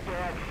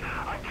 decks,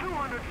 a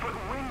 200-foot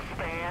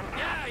wingspan.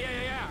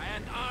 Yeah,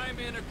 and I'm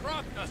in a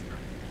crop duster.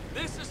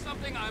 This is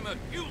something I'm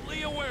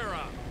acutely aware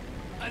of.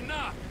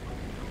 Enough!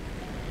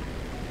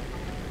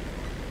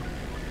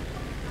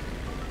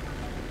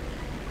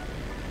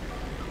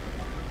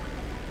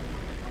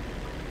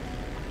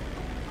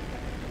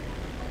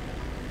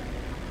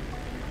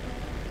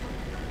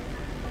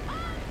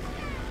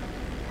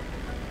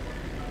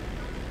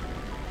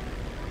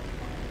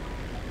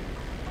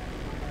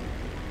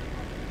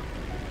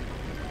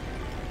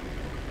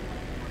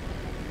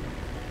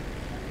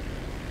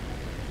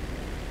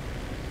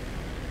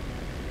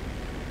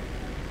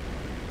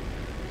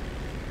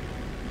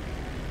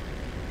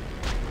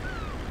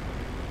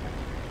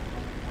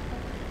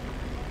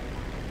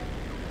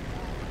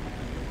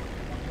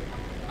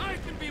 I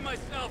can be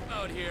myself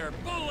out here.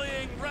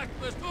 Bullying,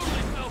 reckless,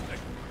 totally selfish.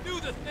 Do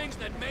the things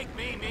that make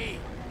me me.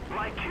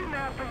 Like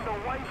kidnapping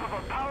the wife of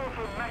a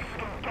powerful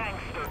Mexican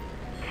gangster.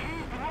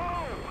 Keep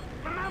low.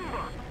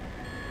 Remember,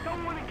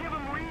 don't want to give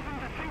him reason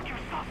to think you're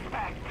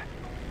suspect.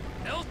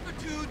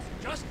 Altitude's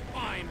just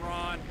fine,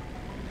 Ron.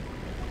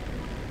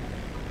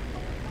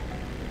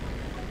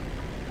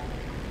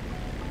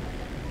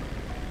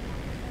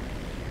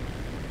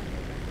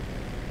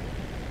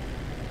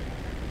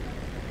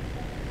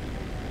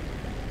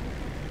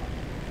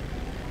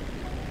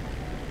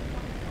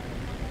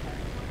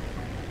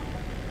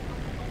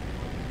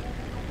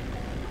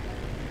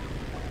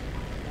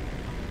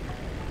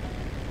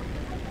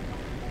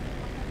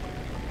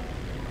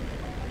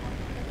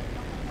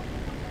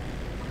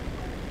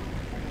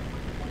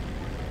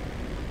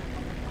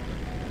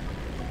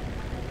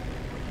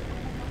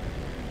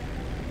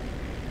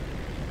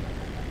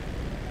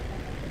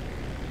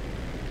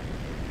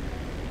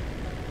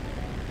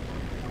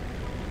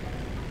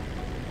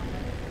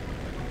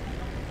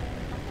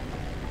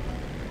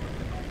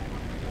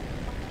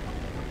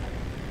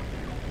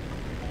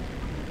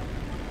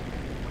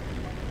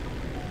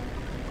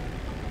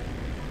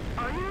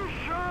 Are you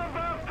sure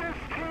about this,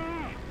 T?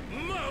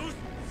 Most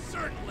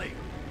certainly.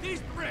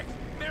 These bricks,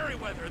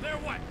 Merryweather, they're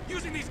what?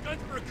 Using these guns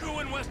for a coup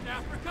in West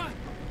Africa?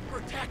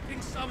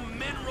 Protecting some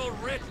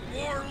mineral-rich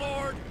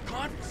warlord?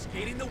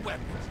 Confiscating the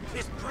weapons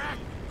is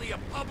practically a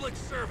public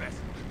service.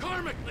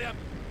 Karmically,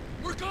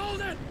 we're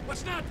golden!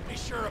 What's not to be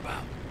sure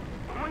about?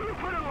 When you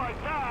put it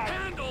like that...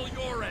 Handle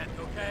your end,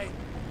 okay?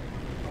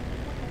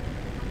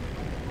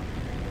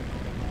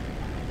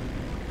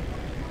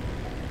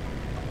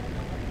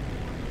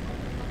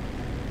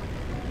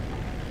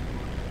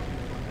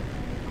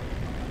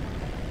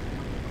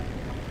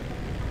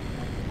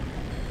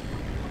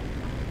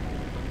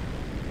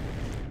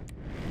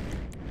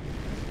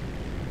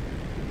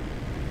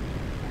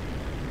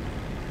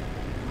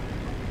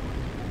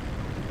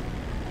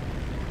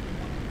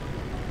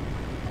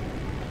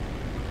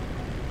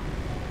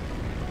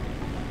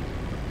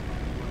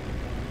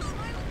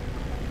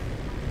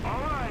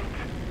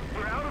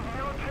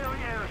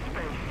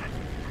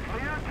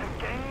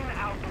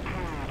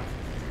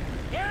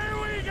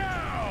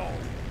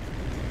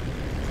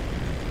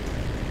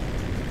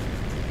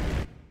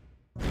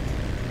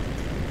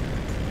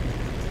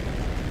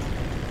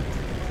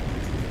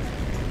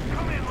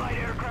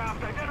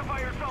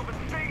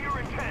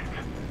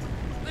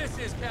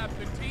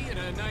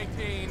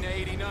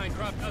 89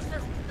 crop duster.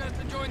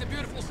 Just enjoying the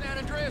beautiful San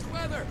Andreas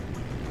weather.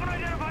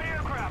 Unidentified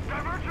aircraft.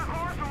 Divert your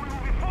course or we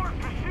will be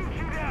forced to shoot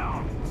you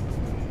down.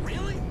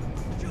 Really?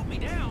 Shoot me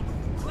down?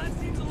 Well, that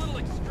seems a little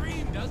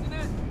extreme, doesn't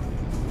it?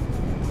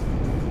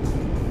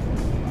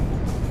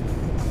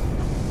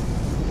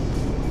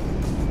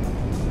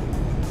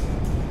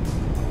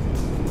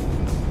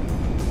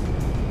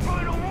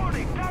 Final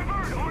warning.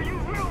 Divert or you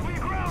will be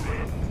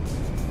grounded.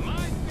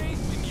 My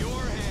fate's in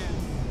your hands.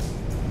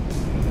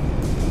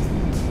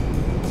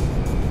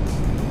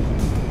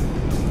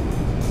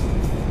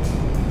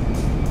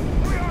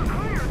 We are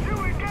clear to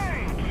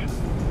engage.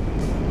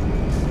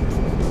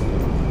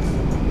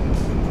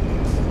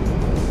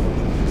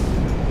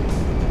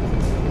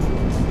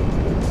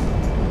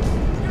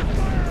 You're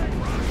firing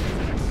rockets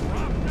at a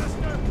crop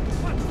duster?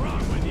 What's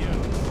wrong with you?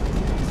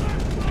 I'm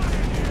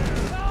flying here!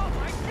 Oh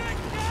my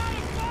goodness!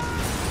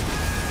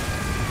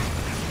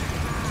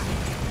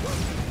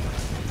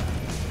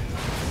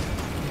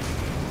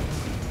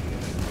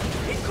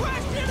 He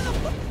crashed into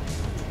the...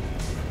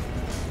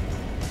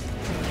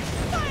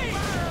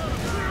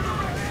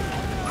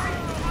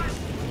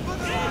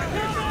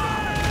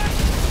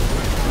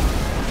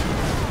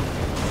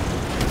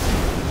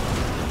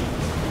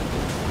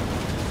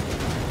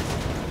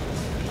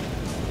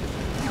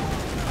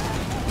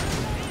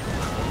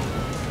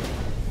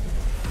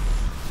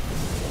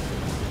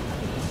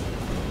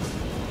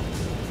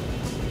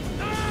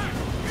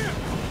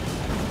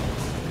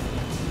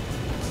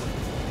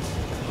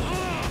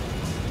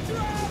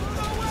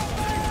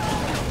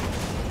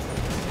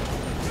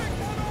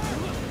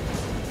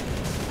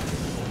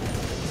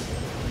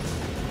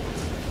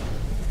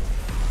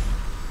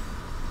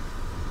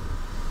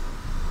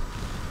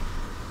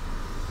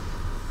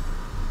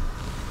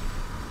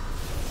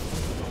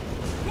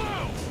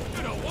 Whoa!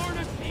 Should have worn a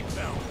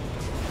seatbelt.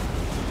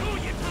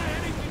 Don't you tie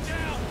anything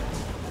down?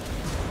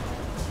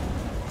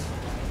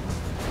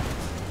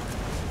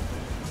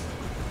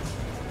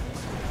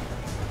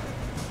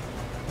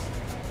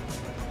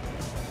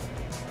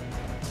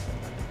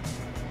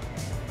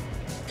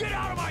 Get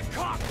out of my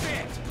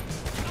cockpit!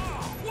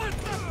 Oh,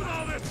 what's up with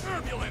all this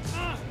turbulence,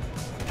 huh?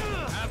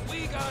 Have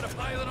we got a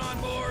pilot on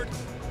board?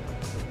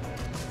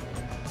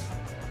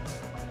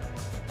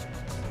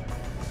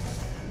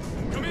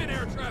 Come in,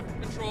 air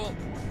traffic control.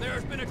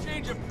 There's been a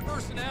change of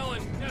personnel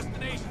and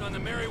destination on the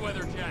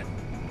Merryweather jet.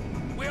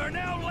 We are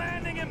now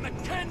landing in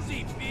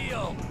Mackenzie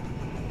Field.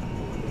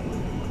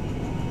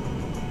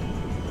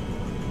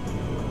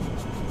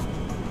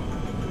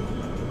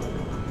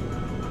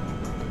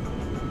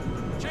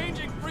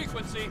 Changing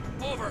frequency.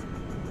 Over.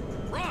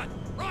 Ron!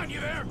 Ron,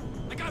 you there?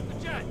 I got the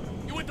jet.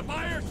 You with the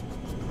buyers?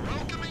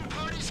 Welcoming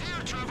party's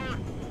here, Trevor.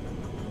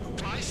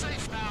 Fly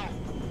safe now.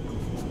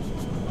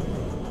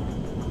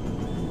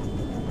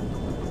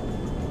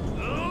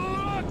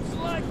 Looks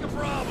like a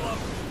problem.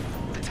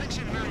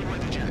 Attention,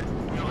 Merryweather jet.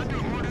 We're under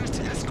orders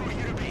to escort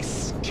you to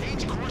base.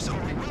 Change course or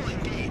we will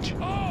engage.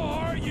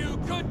 Or you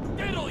could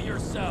diddle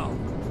yourself.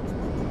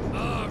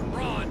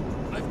 Ron,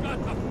 I've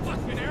got the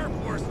fucking Air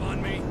Force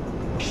on me.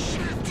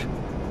 Shit!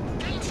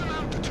 Gain some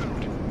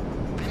altitude.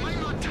 They might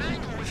not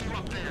tangle with you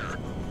up there.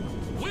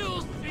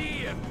 We'll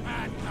see if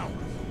that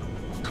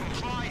helps.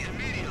 Comply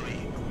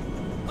immediately.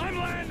 I'm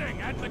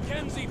landing at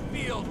Mackenzie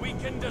Field. We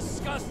can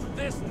discuss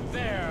this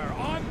there,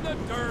 on the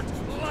dirt,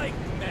 like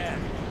men.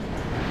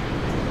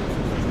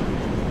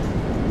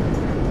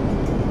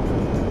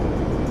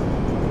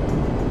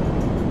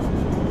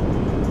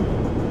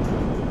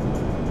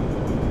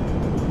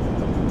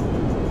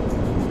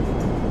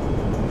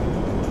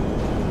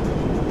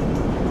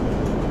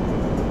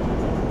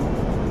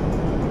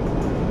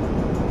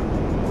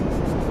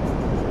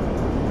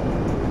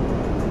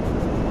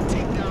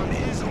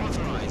 Takedown is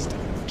authorized.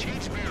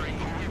 Change bearing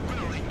or we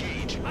will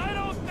engage. I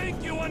don't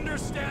think you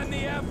understand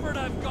the effort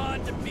I've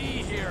gone to be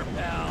here,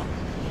 pal.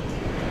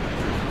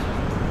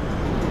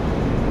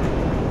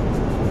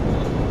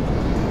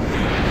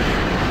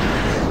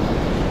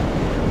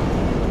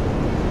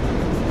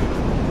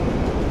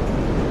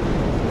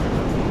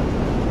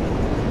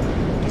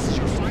 This is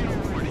your final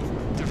warning.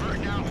 Divert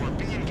now or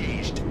be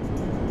engaged.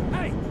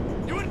 Hey,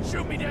 you wouldn't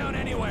shoot me down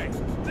anyway.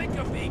 Think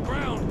of the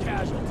ground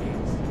casualties.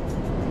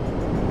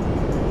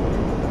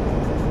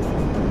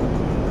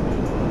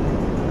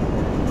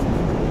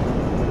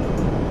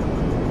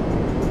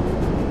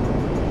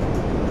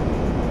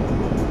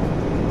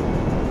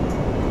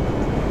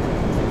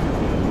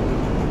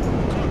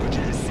 Cargo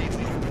jet is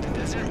safely over the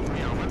desert.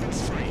 We are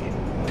weapons free.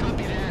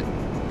 Copy that.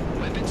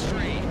 Weapons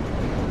free.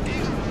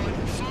 Eagle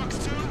 1, Fox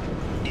 2.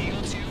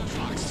 Eagle 2,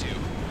 Fox 2.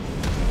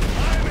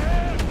 I'm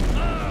here!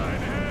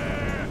 I'm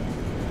here!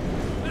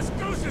 This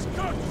goose is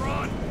cooked!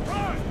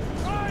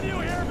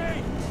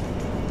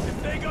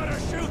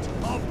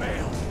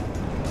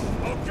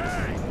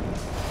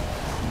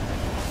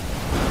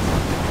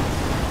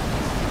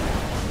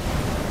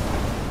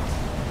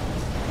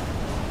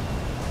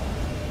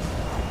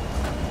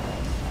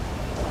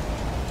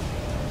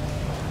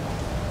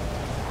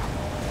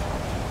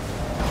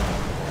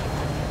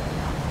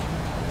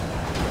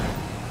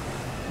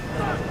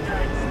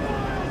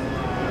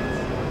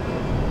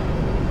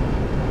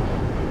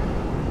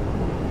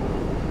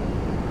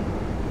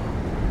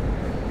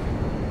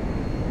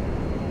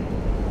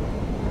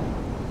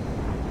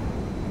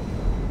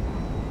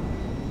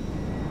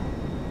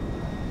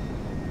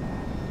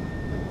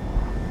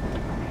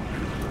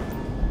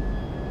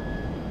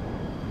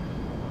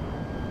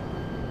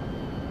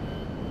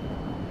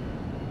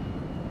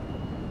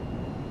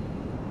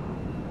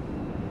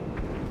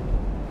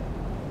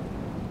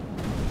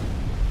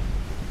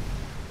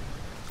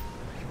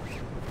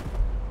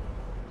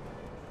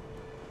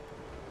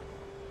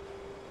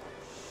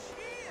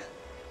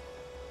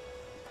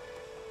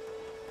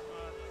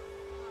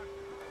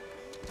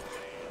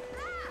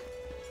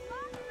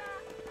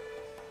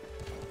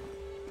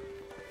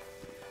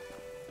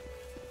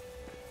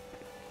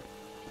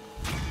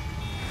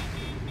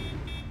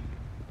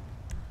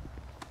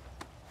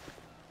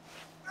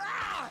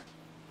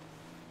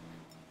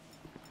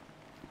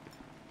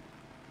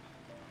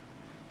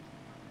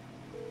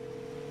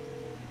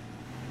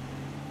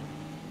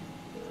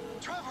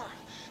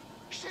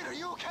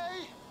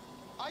 okay?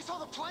 I saw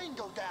the plane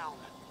go down.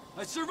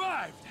 I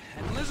survived,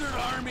 and Lizard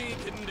Army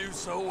didn't do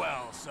so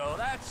well, so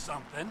that's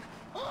something.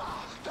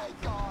 Ah,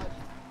 thank God.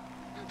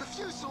 The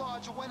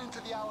fuselage went into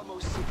the Alamo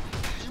Sea.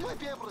 You might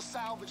be able to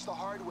salvage the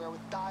hardware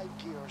with dive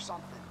gear or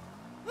something.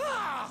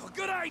 Ah,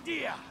 good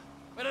idea.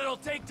 But it'll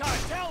take time.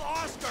 Tell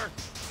Oscar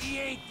he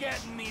ain't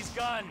getting these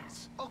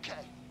guns.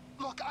 Okay.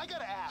 Look, I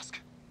gotta ask.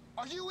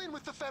 Are you in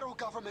with the federal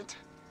government?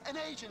 An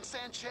agent,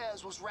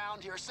 Sanchez, was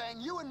round here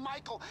saying you and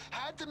Michael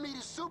had to meet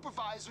his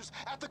supervisors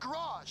at the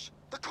garage,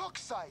 the Cook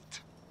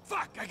site.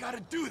 Fuck, I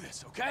gotta do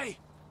this, okay?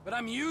 But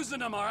I'm using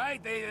them, all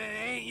right? They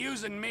ain't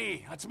using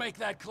me. Let's make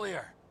that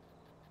clear.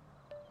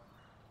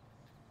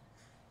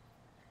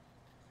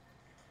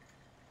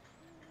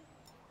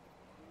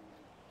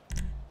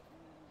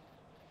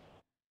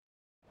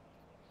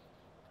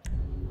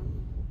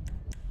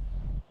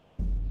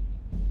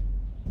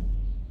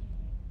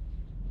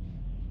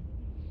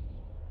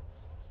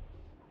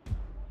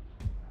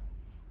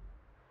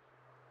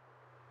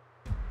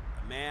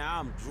 Man,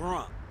 I'm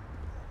drunk.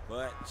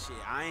 But, shit,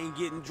 I ain't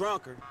getting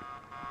drunker.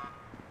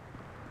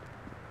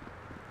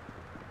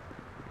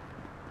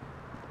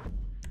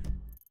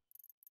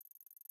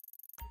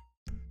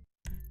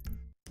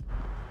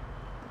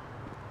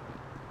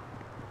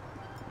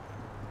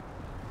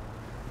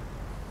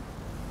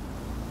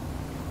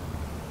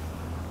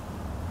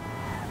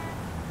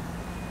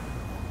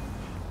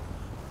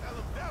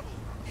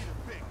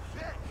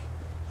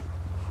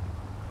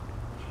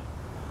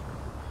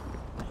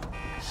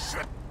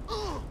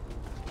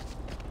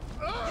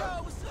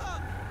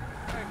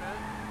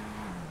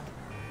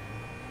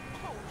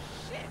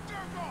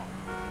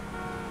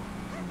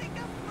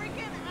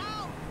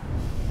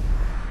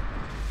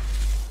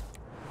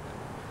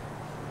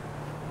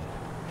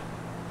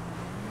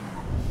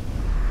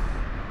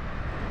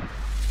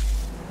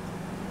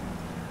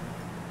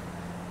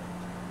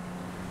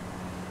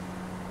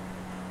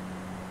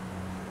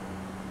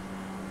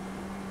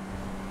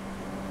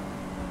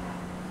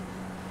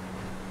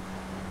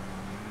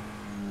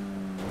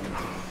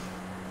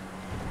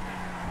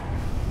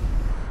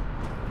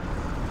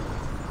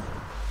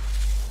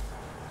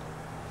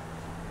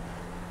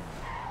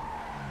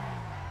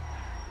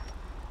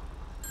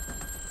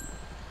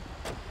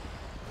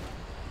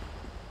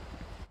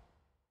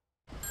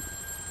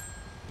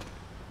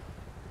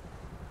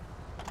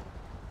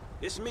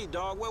 It's me,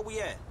 dog. Where we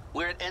at?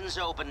 We're at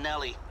Enzo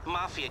Benelli,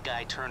 mafia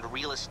guy turned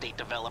real estate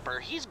developer.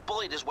 He's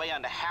bullied his way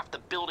onto half the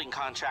building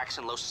contracts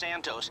in Los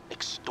Santos.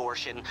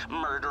 Extortion,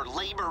 murder,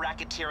 labor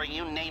racketeering,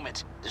 you name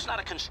it. There's not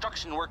a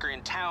construction worker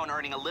in town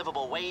earning a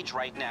livable wage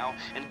right now,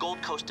 and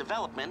Gold Coast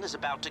Development is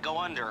about to go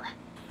under.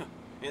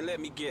 And let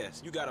me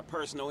guess, you got a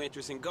personal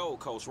interest in Gold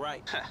Coast,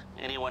 right?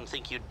 Anyone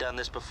think you'd done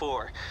this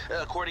before?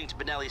 According to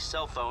Benelli's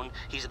cell phone,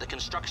 he's at the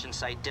construction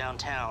site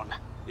downtown.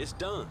 It's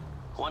done.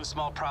 One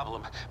small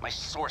problem. My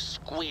source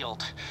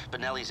squealed.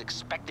 Benelli's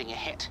expecting a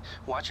hit.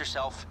 Watch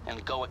yourself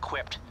and go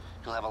equipped.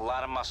 You'll have a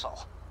lot of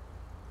muscle.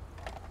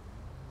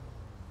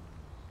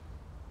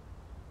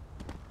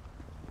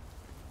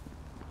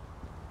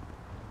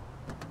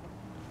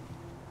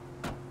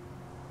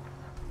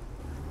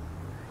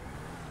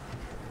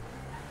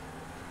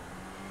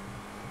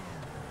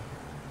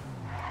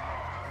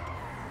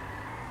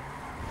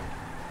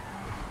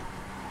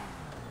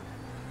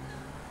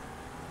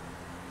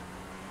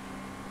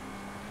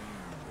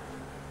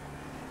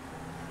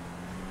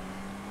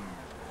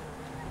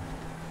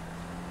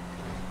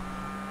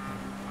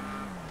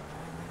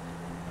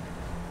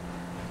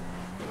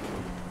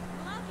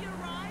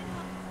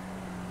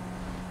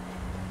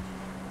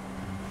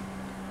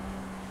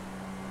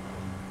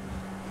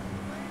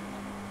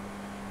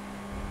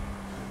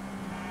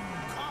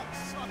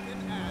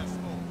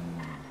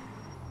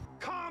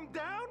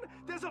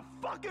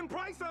 Fucking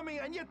price on me,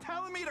 and you're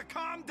telling me to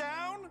calm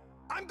down?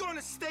 I'm going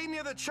to stay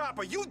near the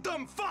chopper. You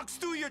dumb fucks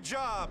do your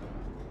job.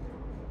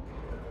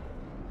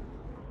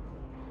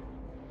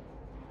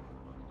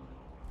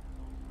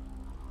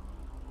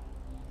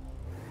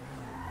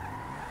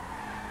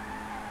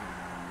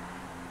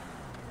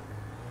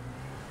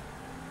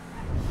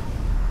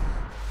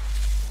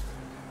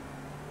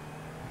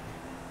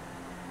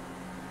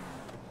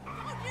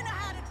 Don't you know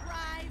how to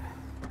drive?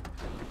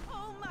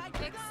 Oh my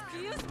God.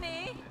 Excuse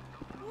me?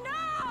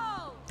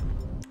 No!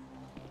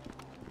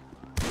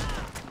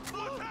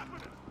 What's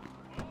happening?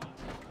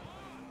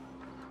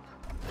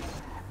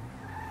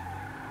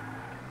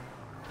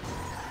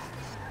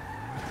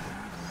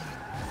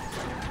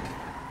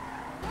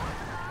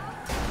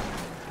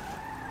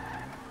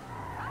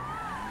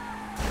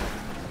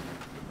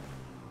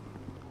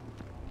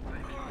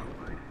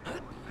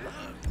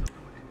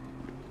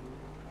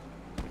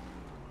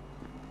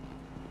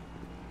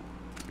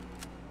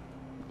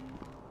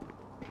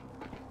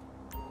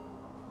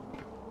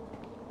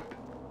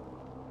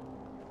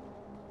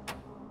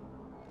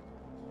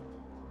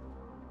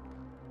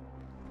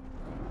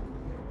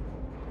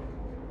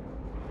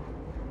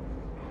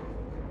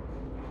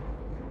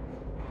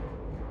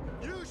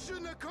 You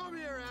shouldn't have come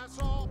here,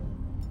 asshole!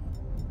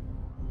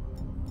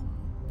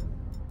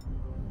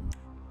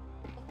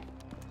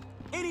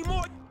 Any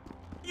more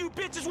you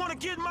bitches wanna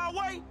get in my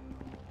way?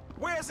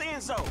 Where's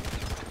Enzo?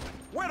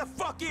 Where the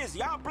fuck is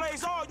he? I'll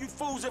blaze all you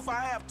fools if I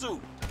have to.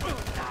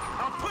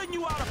 I'm putting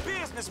you out of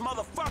business,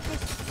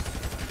 motherfuckers.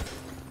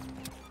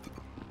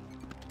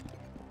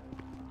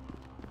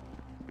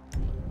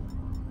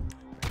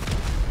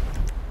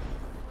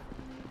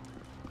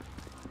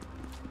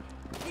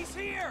 He's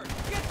here!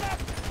 Get that!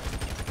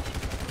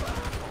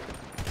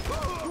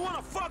 You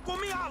wanna fuck with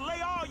me? I'll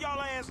lay all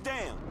y'all ass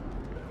down.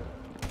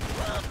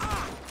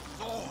 Ah!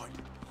 Lord.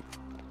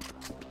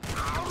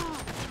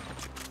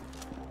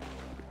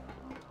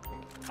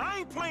 I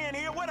ain't playing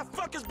here. Where the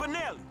fuck is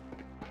Benelli?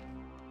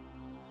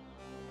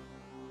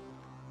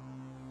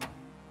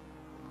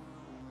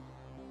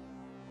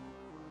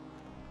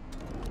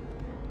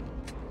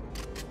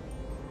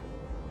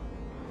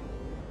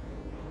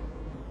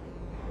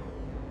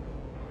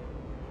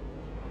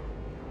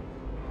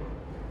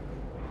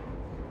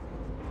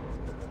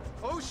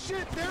 Oh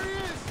shit, there he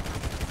is!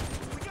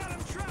 We got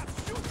him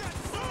trapped! Shoot that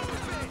son of a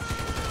bitch!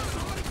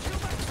 Somebody kill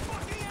that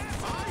fucking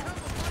asshole! I have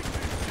the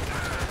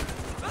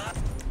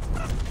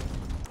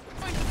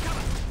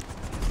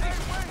Hey,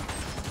 wait!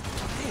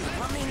 Damn,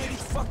 how many of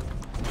these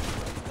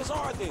fuckers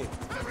are there?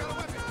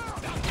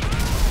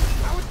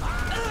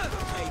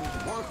 Hey, you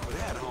work for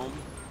that,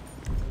 homie.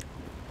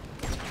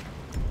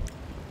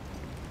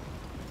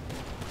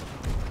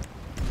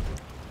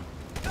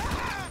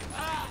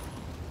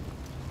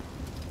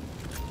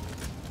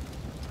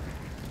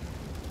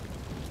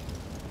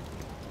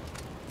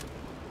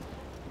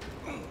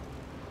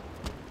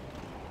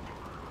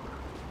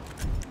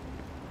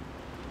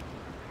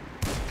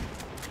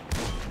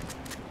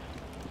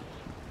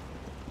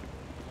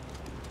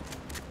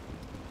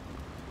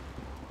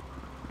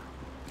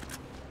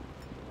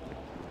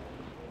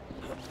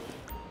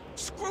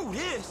 Screw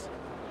this!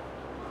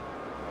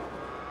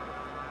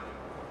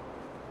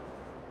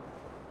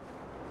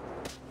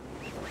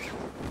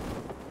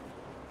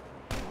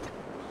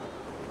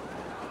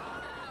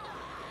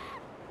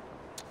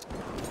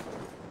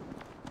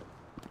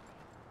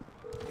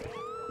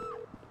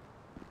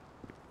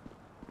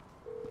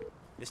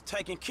 It's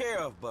taken care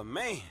of, but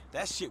man,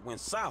 that shit went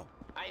south.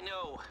 I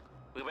know.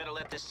 We better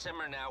let this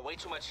simmer now. Way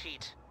too much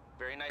heat.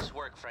 Very nice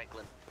work,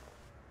 Franklin.